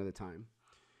 100% of the time?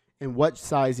 And what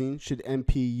sizing should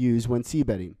MP use when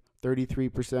c-betting?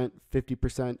 33%,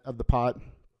 50% of the pot,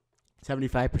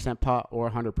 75% pot,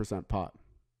 or 100% pot?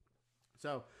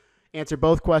 So answer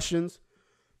both questions.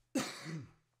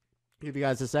 Give you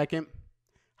guys a second.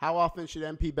 How often should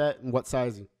MP bet, and what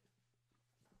sizing?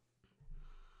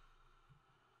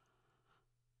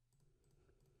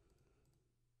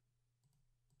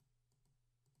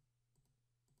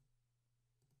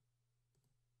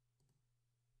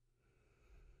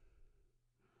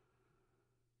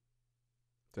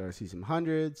 So I see some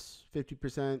hundreds,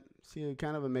 50%. See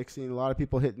kind of a mixing. A lot of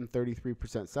people hitting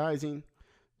 33% sizing.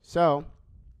 So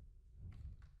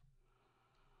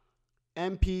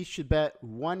MP should bet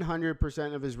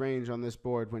 100% of his range on this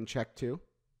board when check 2.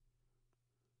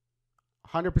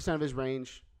 100% of his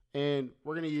range. And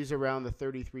we're going to use around the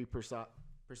 33%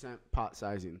 pot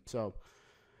sizing. So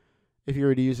if you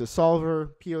were to use a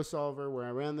solver, PO solver, where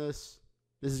I ran this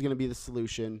is going to be the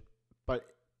solution. But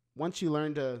once you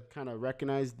learn to kind of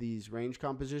recognize these range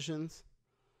compositions,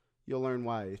 you'll learn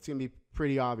why. It's going to be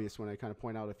pretty obvious when I kind of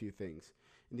point out a few things.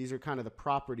 And these are kind of the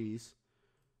properties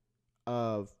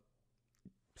of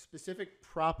specific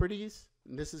properties.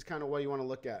 And this is kind of what you want to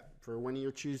look at for when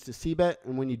you choose to c-bet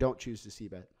and when you don't choose to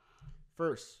c-bet.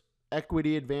 First,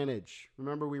 equity advantage.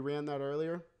 Remember we ran that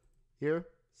earlier? Here,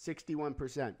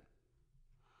 61%.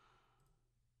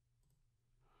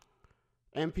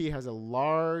 MP has a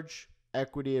large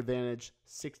equity advantage,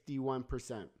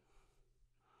 61%.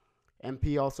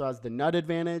 MP also has the nut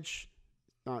advantage,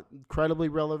 not incredibly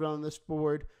relevant on this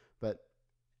board, but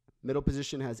middle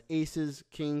position has aces,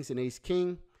 kings, and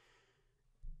ace-king,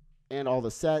 and all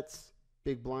the sets.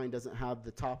 Big blind doesn't have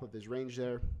the top of his range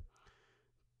there.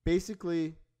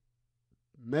 Basically,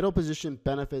 middle position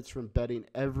benefits from betting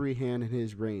every hand in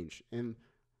his range. And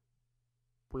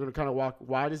we're going to kind of walk,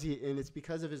 why does he, and it's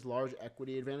because of his large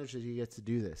equity advantage that he gets to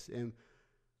do this. And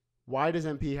why does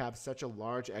MP have such a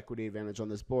large equity advantage on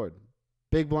this board?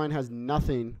 Big blind has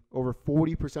nothing over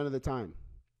 40% of the time.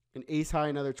 And ace high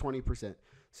another 20%.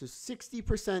 So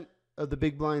 60% of the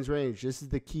big blind's range, this is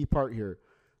the key part here.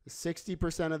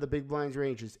 60% of the big blind's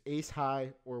range is ace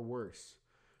high or worse.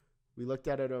 We looked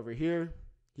at it over here.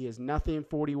 He has nothing,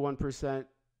 41%.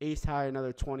 Ace high,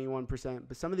 another 21%.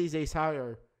 But some of these ace high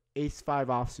are ace 5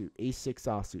 offsuit, ace 6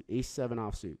 offsuit, ace 7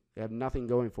 offsuit. They have nothing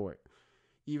going for it.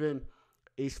 Even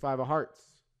ace 5 of hearts.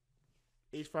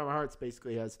 Ace 5 of hearts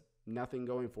basically has nothing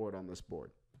going for it on this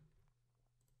board.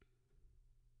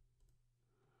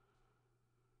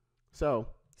 So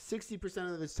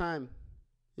 60% of his time,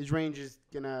 his range is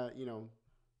going to,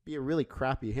 be a really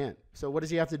crappy hand. So what does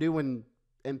he have to do when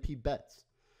MP bets?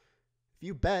 If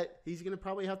you bet, he's going to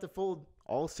probably have to fold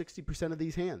all 60% of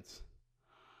these hands.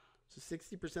 So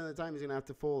 60% of the time, he's going to have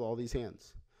to fold all these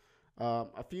hands.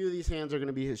 A few of these hands are going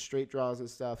to be his straight draws and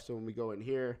stuff. So when we go in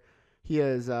here, he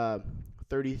has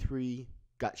 33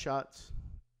 gut shots,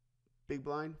 big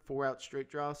blind, 4-out straight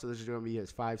draw. So this is going to be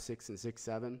his 5, 6, and 6,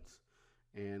 7s,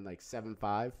 and like 7,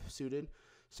 5 suited.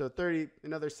 So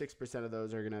another 6% of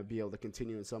those are going to be able to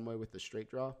continue in some way with the straight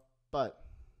draw. But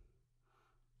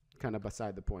kind of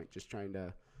beside the point, just trying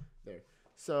to there.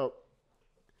 So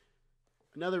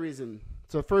another reason.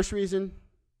 So first reason,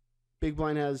 big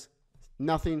blind has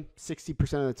nothing 60%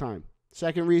 of the time.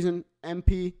 Second reason,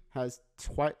 MP has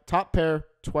top pair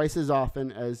twice as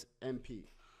often as MP.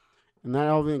 And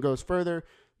that even goes further.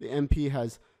 The MP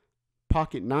has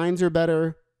pocket nines or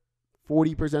better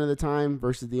 40% of the time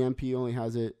versus the MP only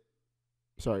has it,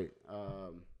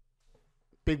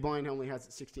 big blind only has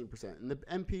it 16%. And the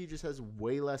MP just has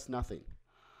way less nothing.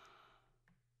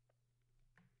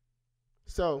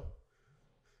 So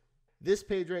this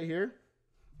page right here,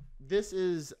 this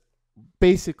is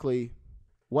basically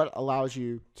what allows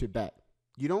you to bet.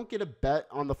 You don't get a bet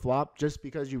on the flop just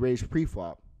because you raise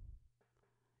pre-flop.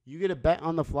 You get a bet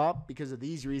on the flop because of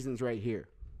these reasons right here.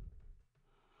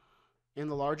 And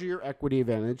the larger your equity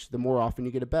advantage, the more often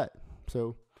you get a bet.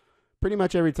 So pretty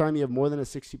much every time you have more than a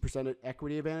 60%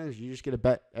 equity advantage, you just get a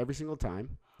bet every single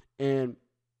time. And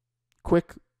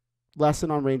quick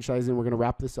lesson on range sizing, we're going to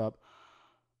wrap this up.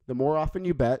 The more often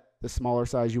you bet, the smaller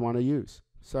size you want to use.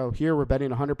 So here we're betting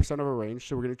 100% of a range,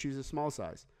 so we're going to choose a small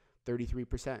size,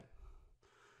 33%.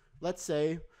 Let's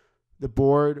say the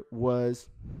board was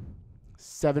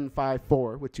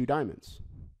 7-5-4 with 2 diamonds.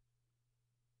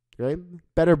 Okay?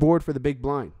 Better board for the big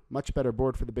blind. Much better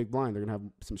board for the big blind. They're going to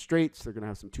have some straights. They're going to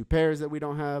have some 2 pairs that we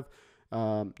don't have.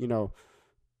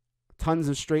 Tons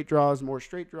of straight draws,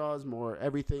 more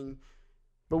everything.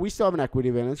 But we still have an equity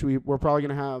advantage. We're probably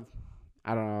going to have,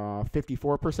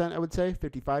 54%, I would say,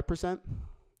 55%.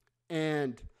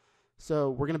 And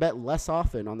so we're going to bet less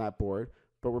often on that board,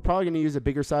 but we're probably going to use a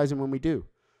bigger size than when we do.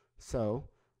 So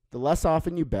the less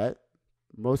often you bet,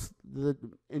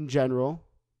 in general,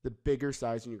 the bigger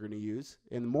sizing you're going to use,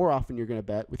 and the more often you're going to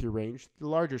bet with your range, the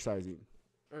larger sizing,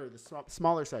 or the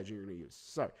smaller sizing you're going to use.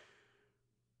 Sorry.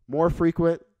 More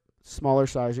frequent, smaller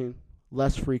sizing,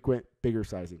 less frequent, bigger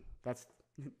sizing. That's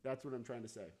what I'm trying to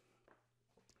say.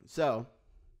 So,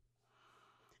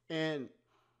 and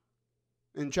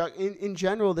Chuck, in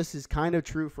general, this is kind of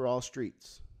true for all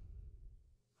streets.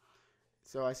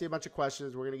 So I see a bunch of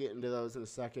questions. We're going to get into those in a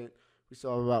second. We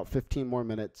still have about 15 more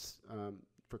minutes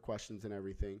for questions and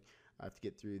everything. I have to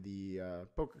get through the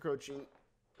poker coaching.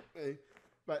 Okay.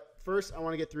 But first, I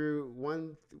want to get through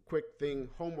one quick thing,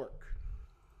 homework.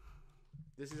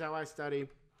 This is how I study.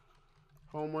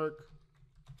 Homework.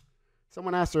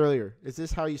 Someone asked earlier, is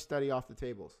this how you study off the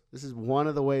tables? This is one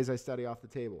of the ways I study off the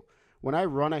table. When I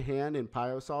run a hand in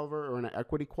PioSolver or in an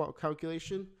equity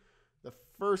calculation, the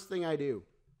first thing I do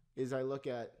is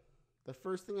the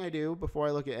first thing I do before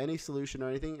I look at any solution or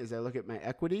anything is I look at my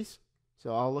equities.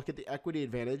 So I'll look at the equity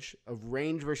advantage of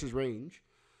range versus range.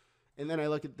 And then I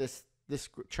look at this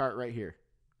chart right here.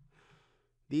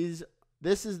 This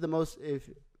is the most, if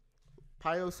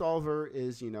PioSolver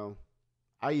is,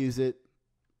 I use it.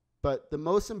 But the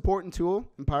most important tool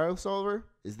in PioSolver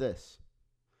is this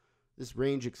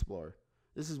Range Explorer.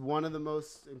 This is one of the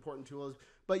most important tools.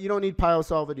 But you don't need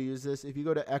PioSolver to use this. If you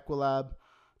go to Equilab,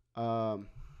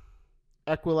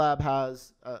 Equilab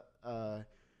has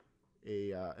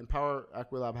Empower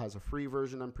Equilab has a free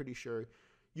version, I'm pretty sure.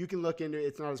 You can look into it.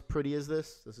 It's not as pretty as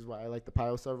this. This is why I like the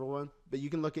PioSolver one. But you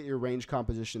can look at your range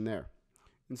composition there.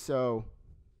 And so,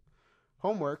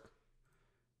 homework.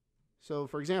 So,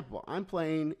 for example, I'm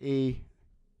playing a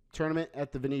tournament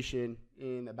at the Venetian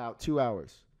in about 2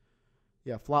 hours.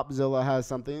 Yeah, Flopzilla has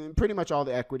something. And pretty much all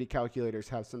the equity calculators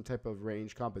have some type of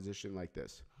range composition like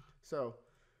this. So,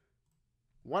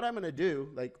 what I'm going to do,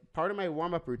 like part of my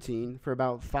warm-up routine for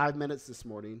about 5 minutes this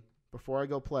morning before I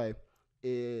go play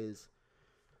is,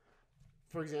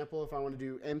 for example, if I want to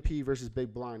do MP versus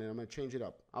big blind, and I'm going to change it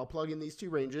up. I'll plug in these two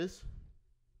ranges,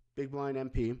 big blind,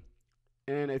 MP.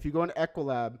 And if you go into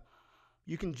Equilab,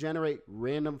 you can generate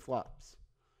random flops.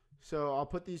 So I'll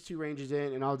put these two ranges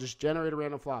in, and I'll just generate a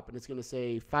random flop, and it's going to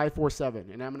say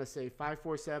 547. And I'm going to say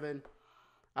 547.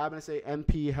 I'm going to say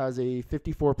MP has a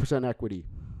 54% equity.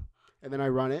 And then I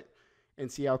run it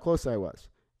and see how close I was.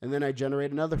 And then I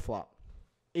generate another flop.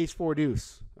 Ace 4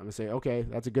 deuce. I'm going to say, okay,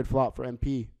 that's a good flop for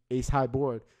MP. Ace high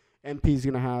board. MP is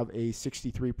going to have a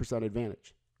 63%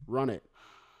 advantage. Run it.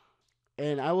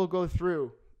 And I will go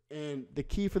through. And the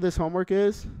key for this homework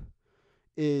is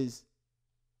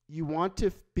you want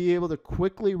to be able to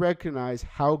quickly recognize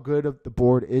how good of the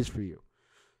board is for you.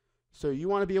 So you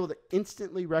want to be able to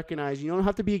instantly recognize. You don't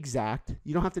have to be exact.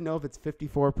 You don't have to know if it's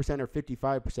 54% or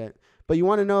 55%. But you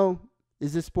want to know,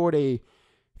 is this board a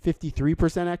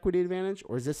 53% equity advantage,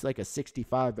 or is this like a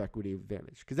 65 equity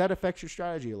advantage? Because that affects your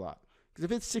strategy a lot. Because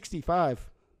if it's 65,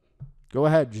 go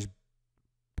ahead, just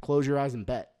close your eyes and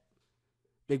bet.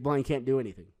 Big blind can't do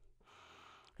anything.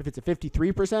 If it's a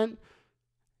 53%,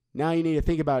 now you need to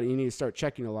think about it. You need to start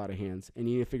checking a lot of hands, and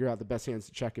you need to figure out the best hands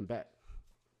to check and bet.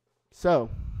 So,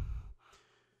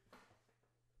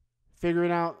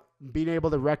 figuring out, being able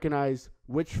to recognize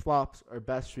which flops are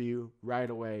best for you right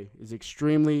away is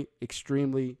extremely,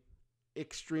 extremely,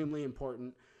 extremely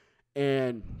important.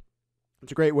 And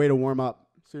it's a great way to warm up.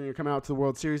 So when you're coming out to the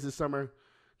World Series this summer,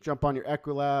 jump on your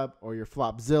Equilab or your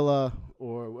Flopzilla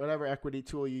or whatever equity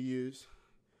tool you use.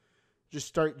 Just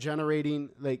start generating,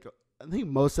 like, I think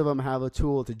most of them have a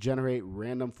tool to generate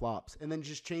random flops. And then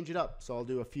just change it up. So I'll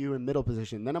do a few in middle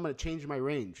position. Then I'm going to change my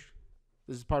range.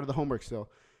 This is part of the homework still.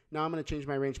 Now I'm going to change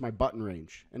my range, my button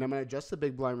range. And I'm going to adjust the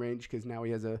big blind range because now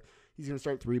he's going to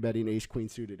start 3-betting ace, queen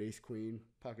suited, ace, queen,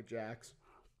 pocket jacks.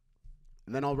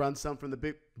 And then I'll run some from the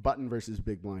big button versus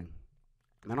big blind.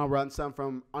 And then I'll run some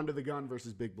from under the gun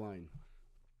versus big blind.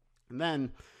 And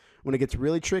then when it gets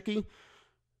really tricky,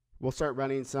 we'll start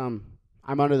running some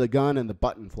I'm under the gun and the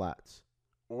button flats.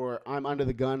 Or I'm under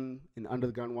the gun and under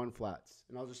the gun 1 flats.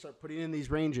 And I'll just start putting in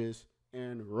these ranges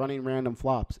and running random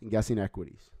flops and guessing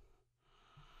equities.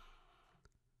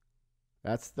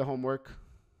 That's the homework.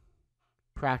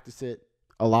 Practice it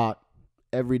a lot,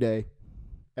 every day,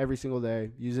 every single day.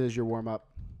 Use it as your warm-up.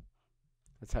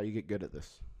 That's how you get good at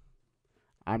this.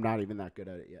 I'm not even that good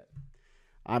at it yet.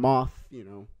 I'm off,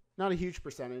 not a huge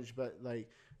percentage, but like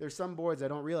there's some boards I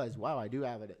don't realize, wow, I do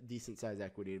have a decent size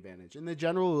equity advantage. And the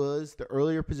general rule is the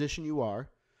earlier position you are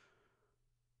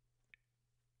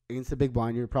against the big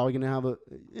blind, you're probably going to have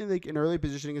an early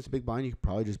position against a big blind. You could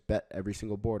probably just bet every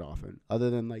single board often, other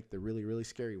than like the really, really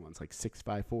scary ones like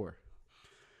 6-5-4.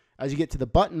 As you get to the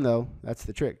button, though, that's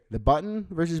the trick. The button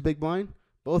versus big blind,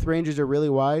 both ranges are really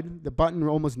wide. The button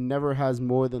almost never has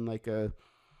more than like a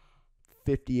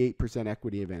 58%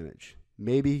 equity advantage.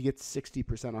 Maybe he gets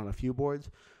 60% on a few boards,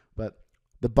 but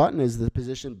the button is the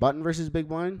position. Button versus big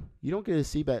blind, you don't get to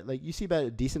see bet. Like you see bet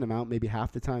a decent amount, maybe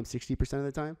half the time, 60% of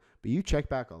the time, but you check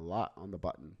back a lot on the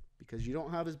button because you don't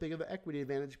have as big of an equity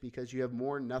advantage because you have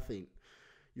more nothing.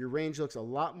 Your range looks a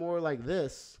lot more like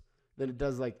this than it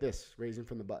does like this, raising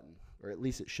from the button, or at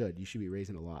least it should. You should be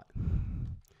raising a lot.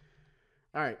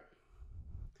 All right.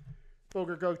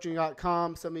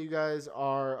 PokerCoaching.com. Some of you guys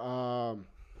are on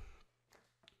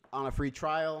a free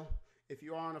trial. If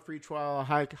you are on a free trial,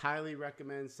 I highly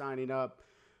recommend signing up.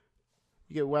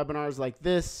 You get webinars like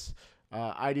this.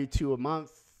 I do 2 a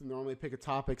month. Normally pick a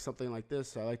topic, something like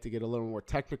this. I like to get a little more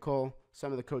technical.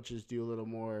 Some of the coaches do a little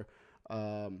more,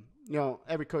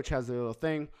 every coach has their little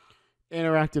thing.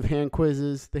 Interactive hand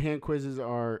quizzes. The hand quizzes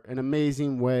are an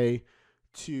amazing way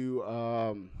to,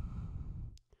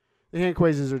 the hand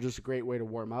quizzes are just a great way to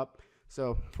warm up.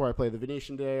 So before I play the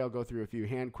Venetian today, I'll go through a few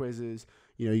hand quizzes.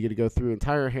 You get to go through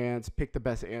entire hands, pick the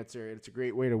best answer. It's a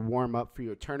great way to warm up for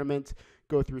your tournament.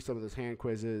 Go through some of those hand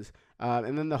quizzes.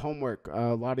 And then the homework.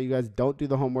 A lot of you guys don't do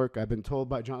the homework. I've been told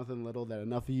by Jonathan Little that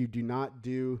enough of you do not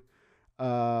do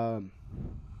the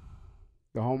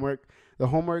homework. The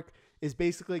homework is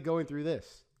basically going through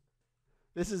this.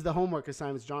 This is the homework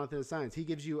assignments Jonathan assigns. He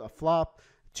gives you a flop,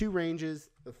 2 ranges,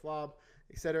 the flop,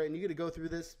 etc. And you get to go through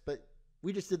this, but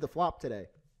we just did the flop today.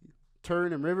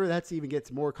 Turn and river, that's even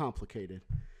gets more complicated.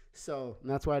 So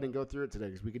that's why I didn't go through it today,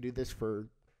 because we could do this for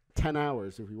 10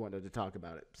 hours if we wanted to talk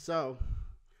about it. So,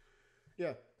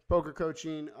 yeah, poker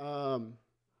coaching.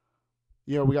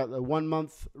 We got the 1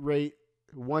 month rate.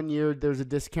 1 year, there's a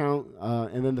discount.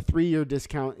 And then the 3-year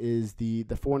discount is the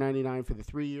 $4.99 for the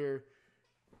 3-year.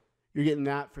 You're getting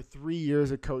that for 3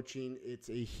 years of coaching. It's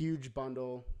a huge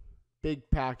bundle, big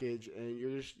package,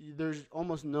 and there's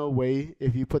almost no way,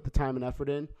 if you put the time and effort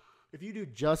in, if you do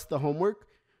just the homework,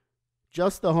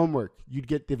 you'd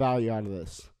get the value out of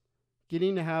this.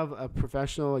 Getting to have a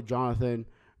professional like Jonathan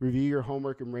review your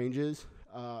homework and ranges,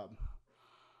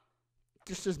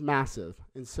 just massive.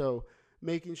 And so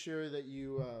making sure that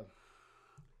you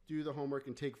do the homework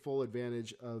and take full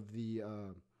advantage of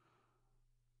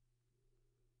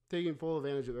taking full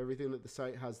advantage of everything that the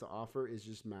site has to offer is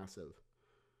just massive.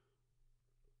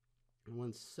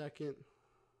 1 second.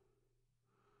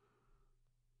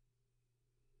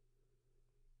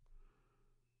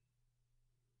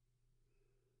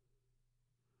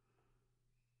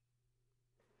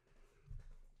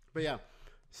 But yeah,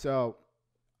 so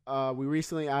we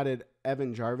recently added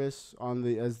Evan Jarvis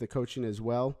as the coaching as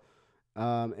well.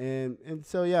 And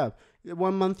so, yeah,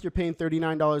 1 month you're paying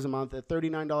 $39 a month. At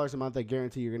 $39 a month, I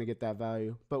guarantee you're going to get that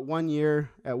value. But at 1 year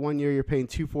you're paying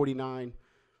 $249.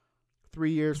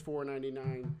 3 years,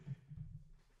 $499.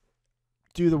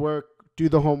 Do the work, do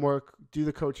the homework, do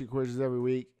the coaching quizzes every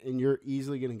week, and you're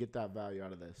easily going to get that value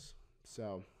out of this.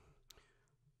 So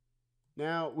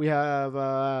now we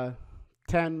have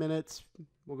 10 minutes.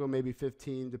 We'll go maybe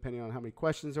 15, depending on how many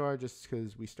questions there are, just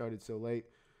because we started so late.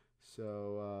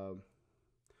 So,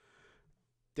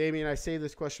 Damien, I saved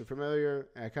this question from earlier.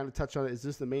 I kind of touched on it. Is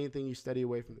this the main thing you study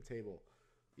away from the table?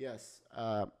 Yes.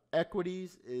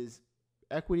 Equities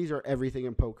are everything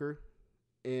in poker,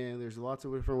 and there's lots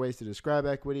of different ways to describe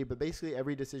equity, but basically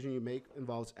every decision you make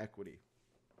involves equity.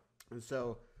 And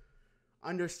so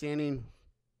understanding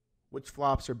which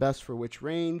flops are best for which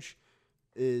range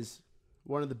is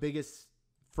one of the biggest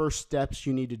first steps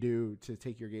you need to do to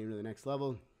take your game to the next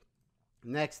level.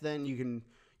 Next, then you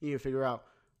need to figure out,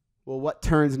 well, what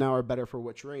turns now are better for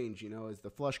which range? Is the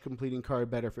flush completing card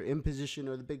better for in position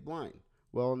or the big blind?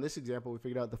 Well, in this example, we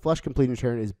figured out the flush completing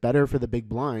turn is better for the big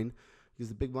blind because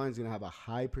the big blind is going to have a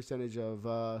high percentage of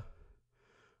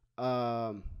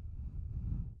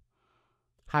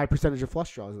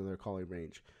flush draws in their calling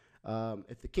range.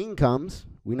 If the king comes,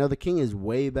 we know the king is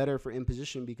way better for in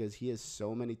position because he has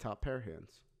so many top pair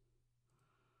hands.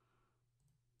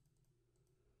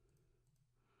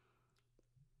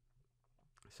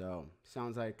 So,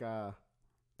 sounds like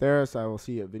Theris, I will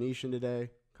see you at Venetian today.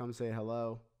 Come say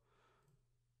hello.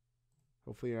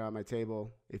 Hopefully you're at my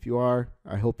table. If you are,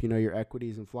 I hope you know your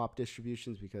equities and flop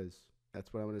distributions because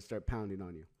that's what I'm going to start pounding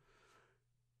on you.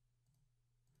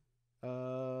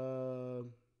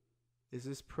 Is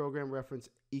this program reference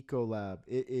Ecolab?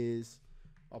 It is.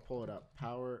 I'll pull it up.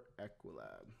 Power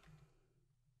Equilab.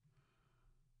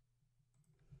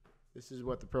 This is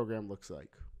what the program looks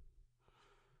like.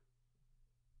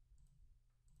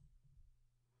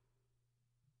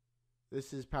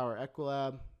 This is Power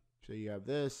Equilab. So you have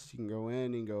this. You can go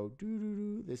in and go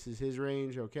doo-doo-doo. This is his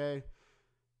range, okay?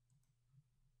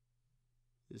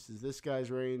 This is this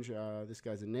guy's range. This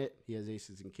guy's a nit. He has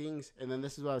aces and kings. And then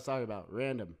this is what I was talking about.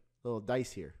 Random. Little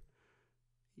dice here.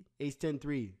 Ace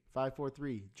 10-3,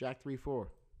 5-4-3, Jack 3-4,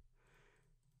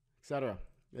 etc.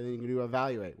 And then you can do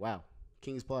evaluate. Wow.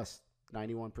 Kings plus,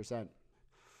 91%.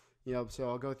 So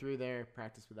I'll go through there,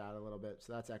 practice with that a little bit.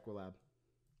 So that's Equilab.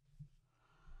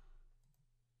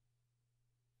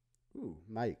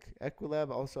 Mike.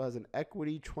 Equilab also has an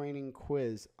equity training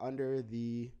quiz under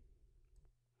the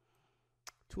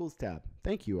Tools tab.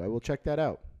 Thank you. I will check that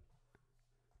out.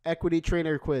 Equity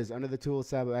trainer quiz under the Tools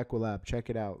tab of Equilab. Check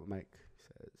it out, Mike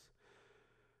says.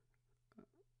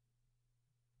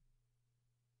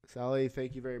 Sally,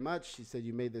 thank you very much. She said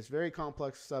you made this very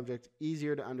complex subject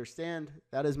easier to understand.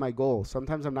 That is my goal.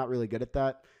 Sometimes I'm not really good at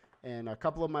that. And a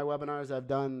couple of my webinars I've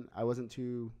done, I wasn't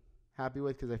too happy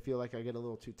with because I feel like I get a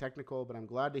little too technical, but I'm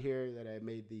glad to hear that I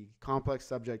made the complex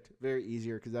subject very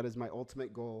easier because that is my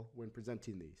ultimate goal when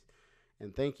presenting these.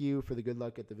 And thank you for the good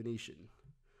luck at the Venetian.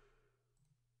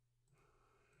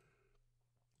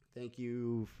 Thank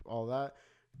you for all that.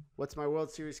 What's my World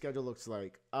Series schedule looks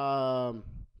like?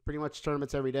 Pretty much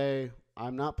tournaments every day.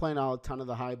 I'm not playing a ton of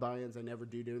the high buy-ins. I never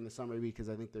do during the summer because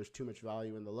I think there's too much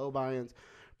value in the low buy-ins.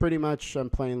 Pretty much I'm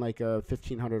playing like a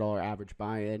 $1,500 average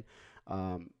buy-in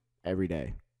every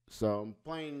day. So I'm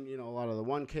playing, a lot of the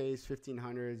 1Ks,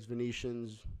 1500s,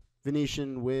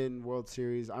 Venetian, Win, World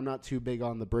Series. I'm not too big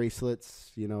on the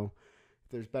bracelets,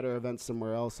 If there's better events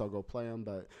somewhere else, I'll go play them.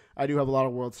 But I do have a lot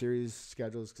of World Series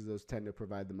schedules because those tend to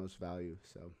provide the most value.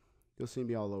 So you'll see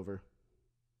me all over.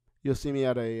 You'll see me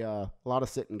at a lot of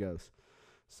sit-and-goes.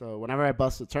 So whenever I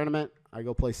bust a tournament, I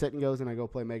go play sit-and-goes and I go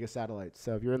play Mega Satellites.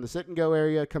 So if you're in the sit-and-go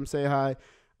area, come say hi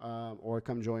or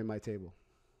come join my table.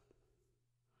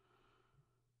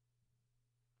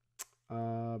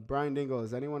 Brian Dingle,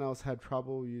 has anyone else had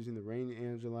trouble using the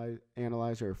Rain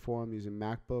Analyzer or Forum using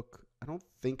MacBook? I don't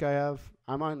think I have.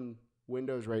 I'm on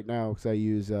Windows right now because I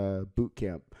use Boot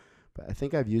Camp, but I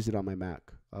think I've used it on my Mac.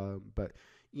 But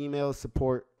email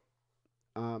support,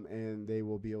 and they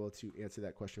will be able to answer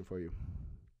that question for you.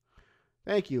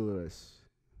 Thank you, Lewis.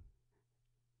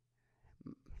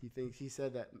 He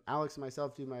said that Alex and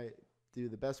myself do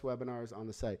the best webinars on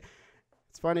the site.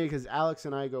 It's funny because Alex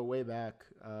and I go way back.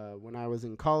 When I was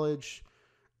in college,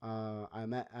 I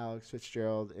met Alex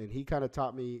Fitzgerald, and he kind of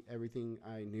taught me everything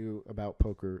I knew about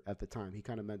poker at the time. He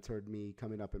kind of mentored me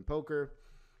coming up in poker.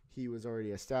 He was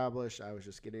already established. I was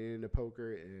just getting into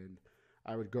poker, and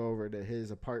I would go over to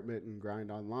his apartment and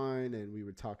grind online, and we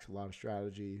would talk a lot of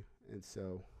strategy. And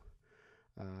so,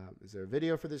 is there a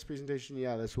video for this presentation?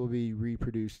 Yeah, this will be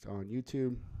reproduced on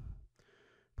YouTube.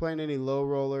 Playing any low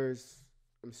rollers?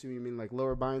 I'm assuming you mean like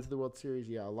lower buy-ins of the World Series.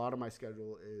 Yeah, a lot of my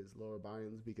schedule is lower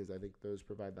buy-ins because I think those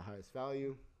provide the highest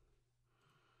value.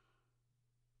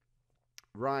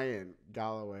 Ryan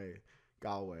Galway,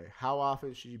 how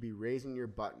often should you be raising your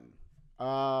button?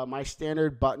 My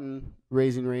standard button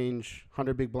raising range,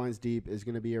 100 big blinds deep, is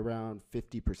going to be around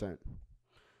 50%.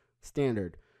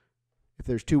 Standard. If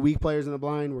there's 2 weak players in the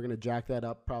blind, we're going to jack that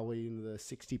up probably into the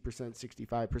 60%,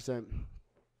 65%.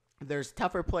 If there's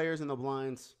tougher players in the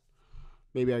blinds,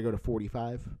 maybe I go to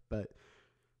 45, but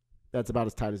that's about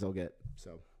as tight as I'll get.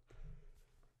 So,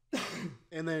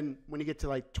 and then when you get to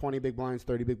like 20 big blinds,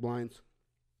 30 big blinds,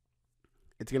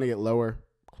 it's going to get lower,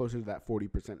 closer to that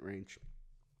 40% range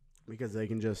because they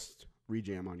can just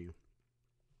rejam on you.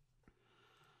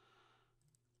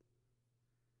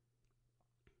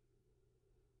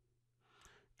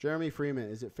 Jeremy Freeman,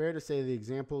 is it fair to say the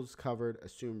examples covered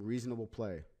assume reasonable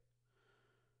play?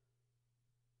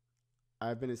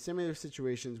 I've been in similar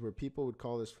situations where people would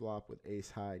call this flop with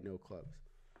ace high, no clubs.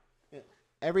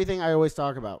 Everything I always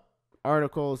talk about,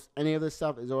 articles, any of this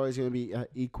stuff is always going to be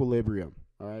equilibrium,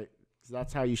 all right? So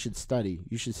that's how you should study.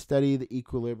 You should study the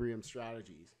equilibrium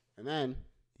strategies, and then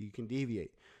you can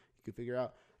deviate. You can figure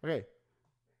out, okay,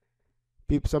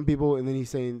 some people, and then he's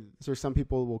saying, so some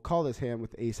people will call this hand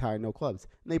with ace high, no clubs.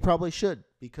 And they probably should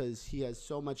because he has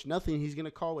so much nothing. He's going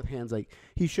to call with hands like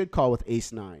he should call with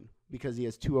ace 9. Because he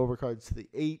has 2 overcards to the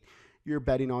 8, you're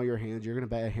betting all your hands. You're going to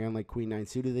bet a hand like Queen 9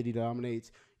 suited that he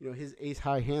dominates. His ace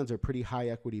high hands are pretty high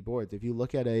equity boards. If you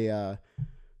look at the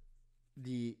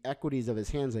equities of his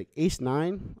hands, like ace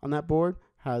 9 on that board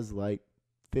has like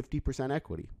 50%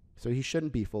 equity. So he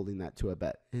shouldn't be folding that to a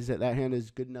bet. That hand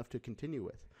is good enough to continue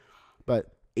with. But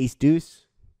ace deuce,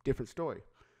 different story.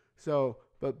 So,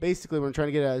 but basically what I'm trying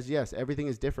to get at is, yes, everything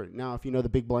is different. Now, if the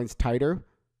big blind's tighter,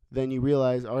 then you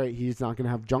realize, all right, he's not going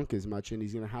to have junk as much, and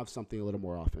he's going to have something a little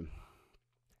more often.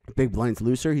 If big blind's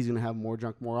looser, he's going to have more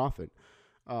junk more often.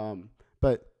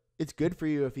 But it's good for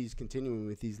you if he's continuing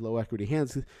with these low equity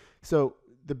hands. So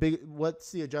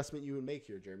what's the adjustment you would make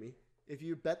here, Jeremy? If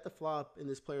you bet the flop and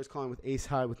this player's calling with ace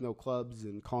high with no clubs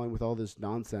and calling with all this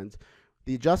nonsense,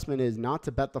 the adjustment is not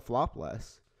to bet the flop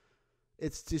less.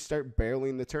 It's to start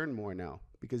barreling the turn more now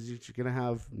because you're going to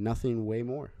have nothing way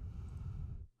more.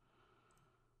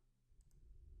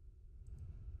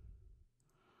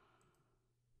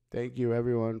 Thank you,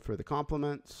 everyone, for the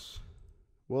compliments.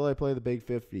 Will I play the big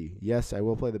 50? Yes, I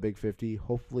will play the big 50.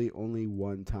 Hopefully only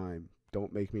one time.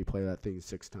 Don't make me play that thing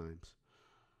 6 times.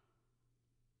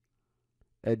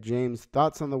 Ed James,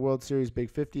 thoughts on the World Series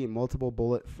Big 50 and multiple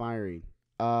bullet firing?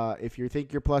 If you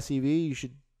think you're plus EV, you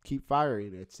should keep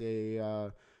firing. It's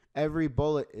every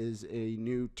bullet is a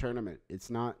new tournament. It's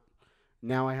not,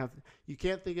 now you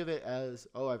can't think of it as,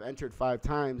 oh, I've entered 5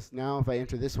 times. Now if I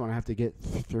enter this one, I have to get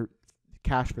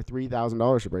cash for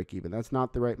 $3,000 to break even. That's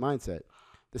not the right mindset.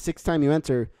 The 6th time you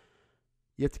enter,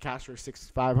 you have to cash for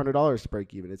 $500 to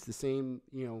break even. It's the same,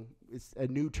 it's a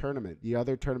new tournament. The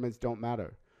other tournaments don't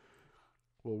matter.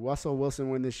 Will Russell Wilson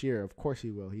win this year? Of course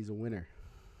he will. He's a winner.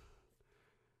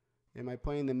 Am I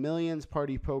playing the Millions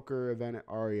Party Poker event at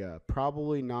Aria?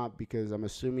 Probably not, because I'm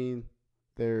assuming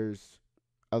there's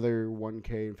other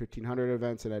 1K and 1,500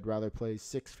 events, and I'd rather play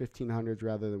 6 1,500s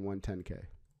rather than one 10K.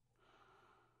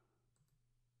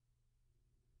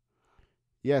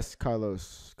 Yes,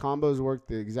 Carlos. Combos work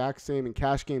the exact same in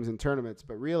cash games and tournaments,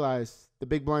 but realize the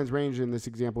big blinds range in this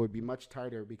example would be much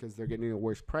tighter because they're getting a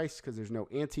worse price because there's no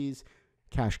antes.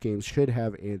 Cash games should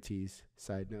have antes,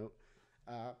 side note.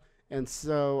 And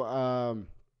so,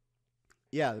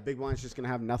 the big blind's just going to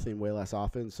have nothing way less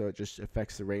often, so it just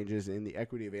affects the ranges, and the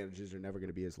equity advantages are never going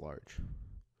to be as large.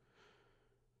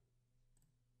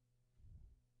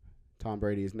 Tom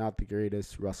Brady is not the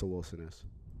greatest. Russell Wilson is.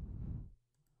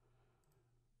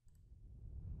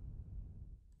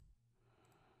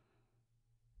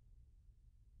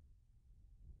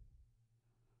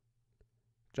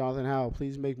 Jonathan Howell,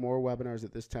 please make more webinars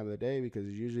at this time of the day because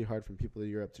it's usually hard for people in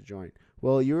Europe to join.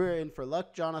 Well, you're in for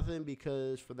luck, Jonathan,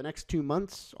 because for the next 2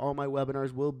 months, all my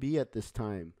webinars will be at this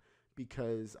time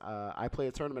because I play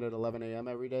a tournament at 11 a.m.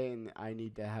 every day, and I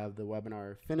need to have the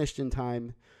webinar finished in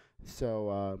time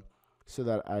so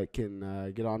that I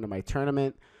can get on to my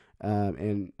tournament,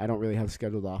 and I don't really have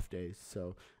scheduled off days.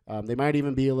 So they might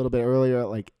even be a little bit earlier,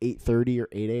 like 8:30 or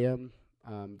 8 a.m.,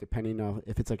 depending on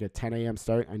if it's like a 10 a.m.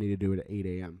 start, I need to do it at 8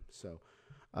 a.m. So,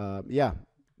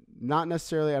 not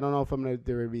necessarily. I don't know if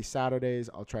there will be Saturdays.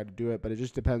 I'll try to do it, but it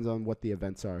just depends on what the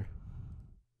events are.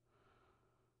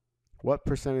 What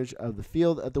percentage of the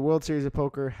field at the World Series of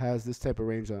Poker has this type of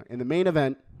range on? In the main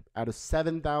event, out of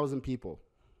 7,000 people,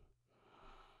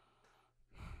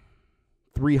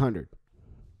 300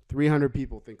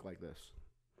 people think like this.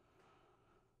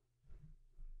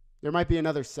 There might be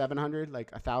another 700,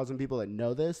 like 1,000 people that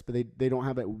know this, but they don't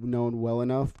have it known well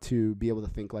enough to be able to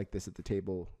think like this at the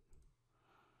table.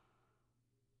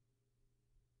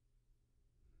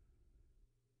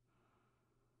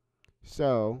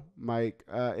 So, Mike,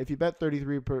 if you bet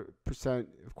 33%,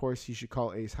 of course, you should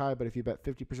call ace high, but if you bet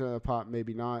 50% of the pot,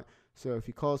 maybe not. So if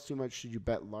he calls too much, should you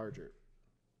bet larger?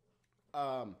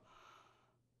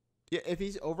 Yeah, if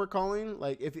he's overcalling,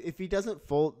 like if he doesn't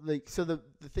fold, like, so the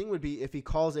thing would be if he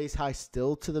calls ace high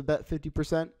still to the bet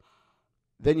 50%,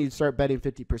 then you'd start betting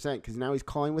 50% because now he's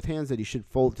calling with hands that he should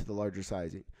fold to the larger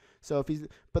sizing. So if he's,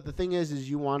 but the thing is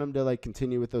you want him to like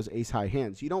continue with those ace high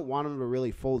hands. You don't want him to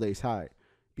really fold ace high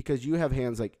because you have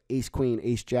hands like ace queen,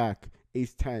 ace jack,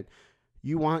 ace 10.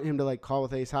 You want him to like call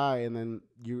with ace high, and then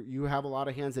you have a lot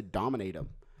of hands that dominate him.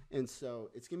 And so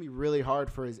it's going to be really hard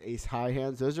for his ace high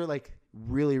hands. Those are like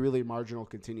really, really marginal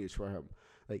continues for him.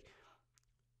 Like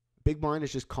big blind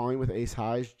is just calling with ace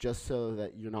highs just so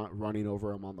that you're not running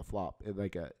over him on the flop in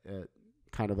like a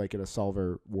kind of like in a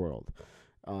solver world.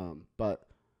 But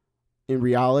in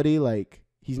reality, like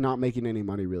he's not making any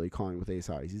money really calling with ace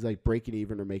highs. He's like breaking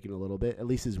even or making a little bit, at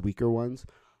least his weaker ones.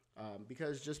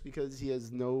 Because he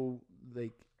has no,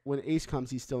 like when ace comes,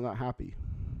 he's still not happy.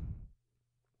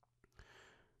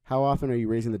 How often are you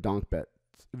raising the donk bets?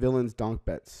 Villains donk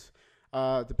bets.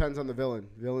 Depends on the villain.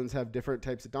 Villains have different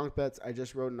types of donk bets. I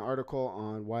just wrote an article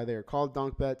on why they are called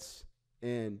donk bets.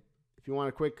 And if you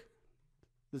want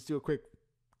let's do a quick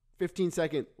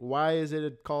 15-second. Why is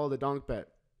it called a donk bet?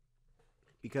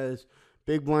 Because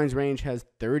big blind's range has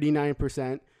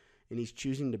 39%, and he's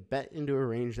choosing to bet into a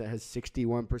range that has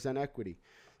 61% equity.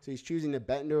 So he's choosing to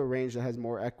bet into a range that has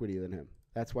more equity than him.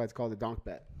 That's why it's called a donk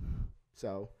bet.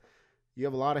 So you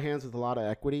have a lot of hands with a lot of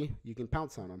equity, you can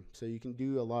pounce on them. So you can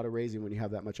do a lot of raising when you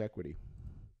have that much equity.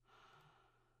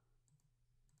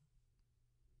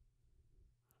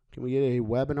 Can we get a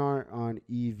webinar on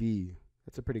EV?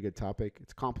 That's a pretty good topic.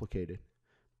 It's complicated,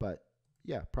 but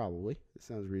yeah, probably. It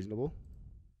sounds reasonable.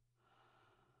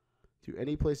 Do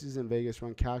any places in Vegas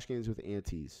run cash games with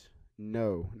antes?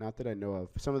 No, not that I know of.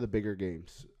 Some of the bigger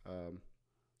games,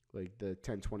 like the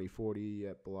 10, 20, 40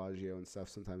 at Bellagio and stuff,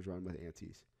 sometimes run with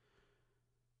antes.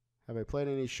 Have I played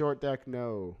any short deck?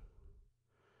 No.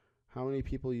 How many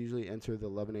people usually enter the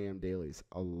 11 a.m. dailies?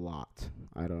 A lot.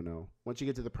 I don't know. Once you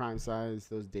get to the prime size,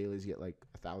 those dailies get like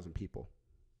 1,000 people.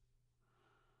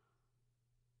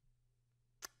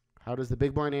 How does the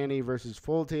big blind ante versus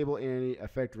full table ante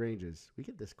affect ranges? We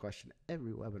get this question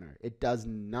every webinar. It does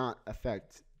not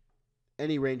affect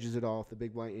any ranges at all, the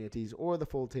big blind antes or the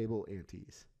full table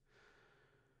antes.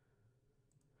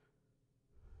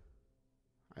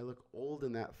 I look old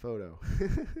in that photo.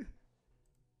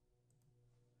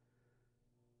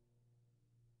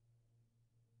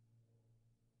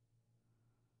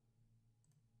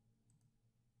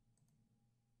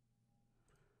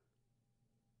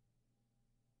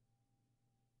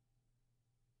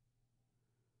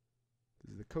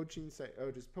 Does the coaching site,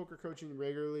 does poker coaching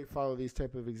regularly follow these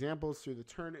type of examples through the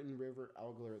turn and river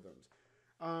algorithms?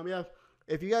 Yeah,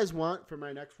 if you guys want for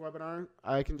my next webinar,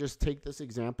 I can just take this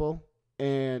example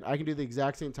and I can do the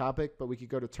exact same topic, but we could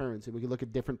go to turns and we could look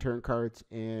at different turn cards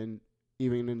and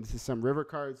even into some river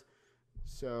cards.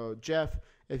 So Jeff,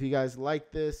 if you guys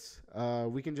like this, I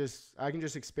can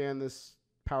just expand this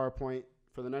PowerPoint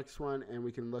for the next one, and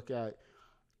we can look at.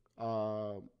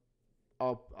 I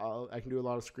can do a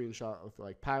lot of screenshot of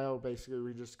like Pio. Basically,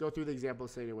 we just go through the example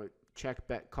saying it went check,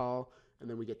 bet, call, and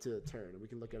then we get to the turn, and we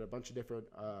can look at a bunch of different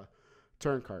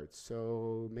turn cards.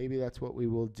 So maybe that's what we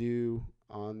will do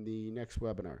on the next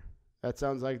webinar. That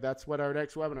sounds like that's what our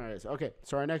next webinar is. Okay,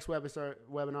 so our next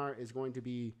webinar is going to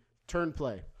be turn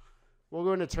play. We'll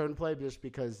go into turn play just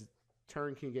because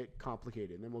turn can get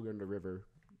complicated, and then we'll go into river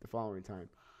the following time.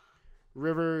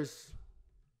 Rivers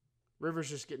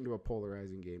just get into a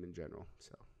polarizing game in general.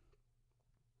 So,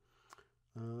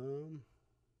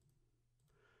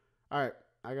 all right,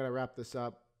 I gotta wrap this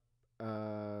up.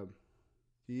 Do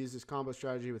you use this combo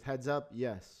strategy with heads up?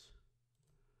 Yes.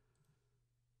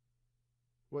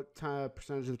 What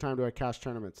percentage of the time do I cash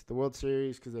tournaments? The World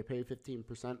Series, because they pay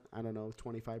 15%. I don't know,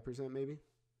 25% maybe.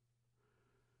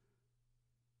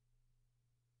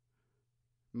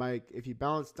 Mike, if you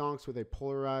balance donks with a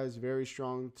polarized, very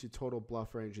strong to total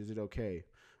bluff range, is it okay?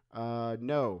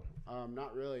 No,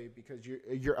 not really, because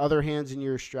your other hands in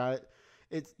your strat.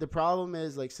 It's the problem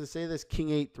is like, so say this king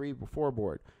 8-3-4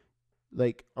 board.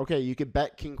 Like, okay, you could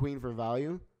bet king queen for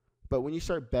value, but when you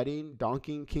start betting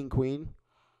donking king queen,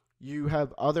 you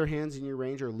have other hands in your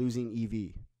range are losing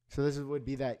EV. So this would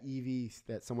be that EV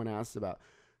that someone asked about.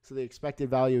 So the expected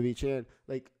value of each hand,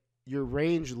 like your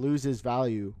range loses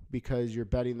value because you're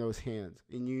betting those hands,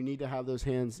 and you need to have those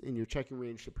hands in your checking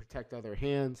range to protect other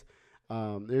hands.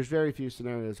 There's very few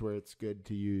scenarios where it's good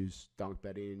to use donk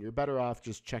betting, and you're better off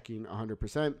just checking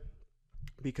 100%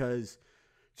 because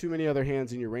too many other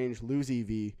hands in your range lose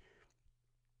EV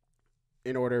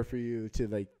in order for you to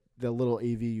like the little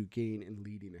EV you gain in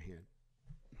leading a hand.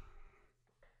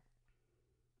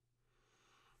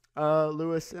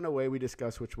 Lewis, in a way, we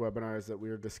discussed which webinars that we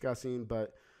were discussing,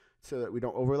 but so that we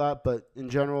don't overlap. But in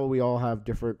general, we all have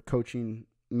different coaching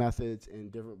methods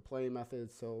and different playing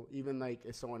methods. So even like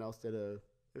if someone else did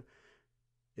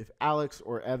if Alex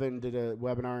or Evan did a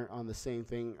webinar on the same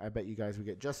thing, I bet you guys would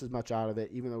get just as much out of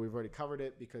it, even though we've already covered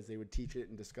it, because they would teach it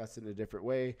and discuss it in a different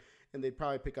way, and they'd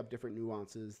probably pick up different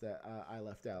nuances that I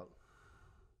left out.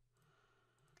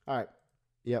 All right.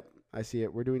 Yep, I see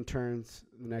it. We're doing turns.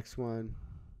 The next one.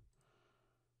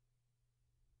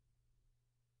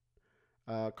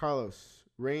 Carlos,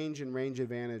 range and range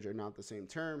advantage are not the same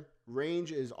term.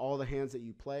 Range is all the hands that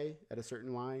you play at a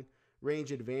certain line.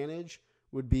 Range advantage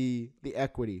would be the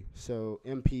equity. So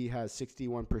MP has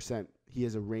 61%. He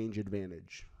has a range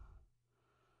advantage.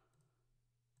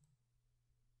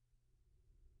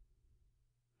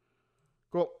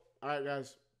 Cool. All right,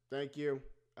 guys. Thank you.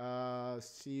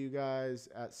 See you guys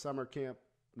at summer camp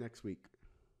next week.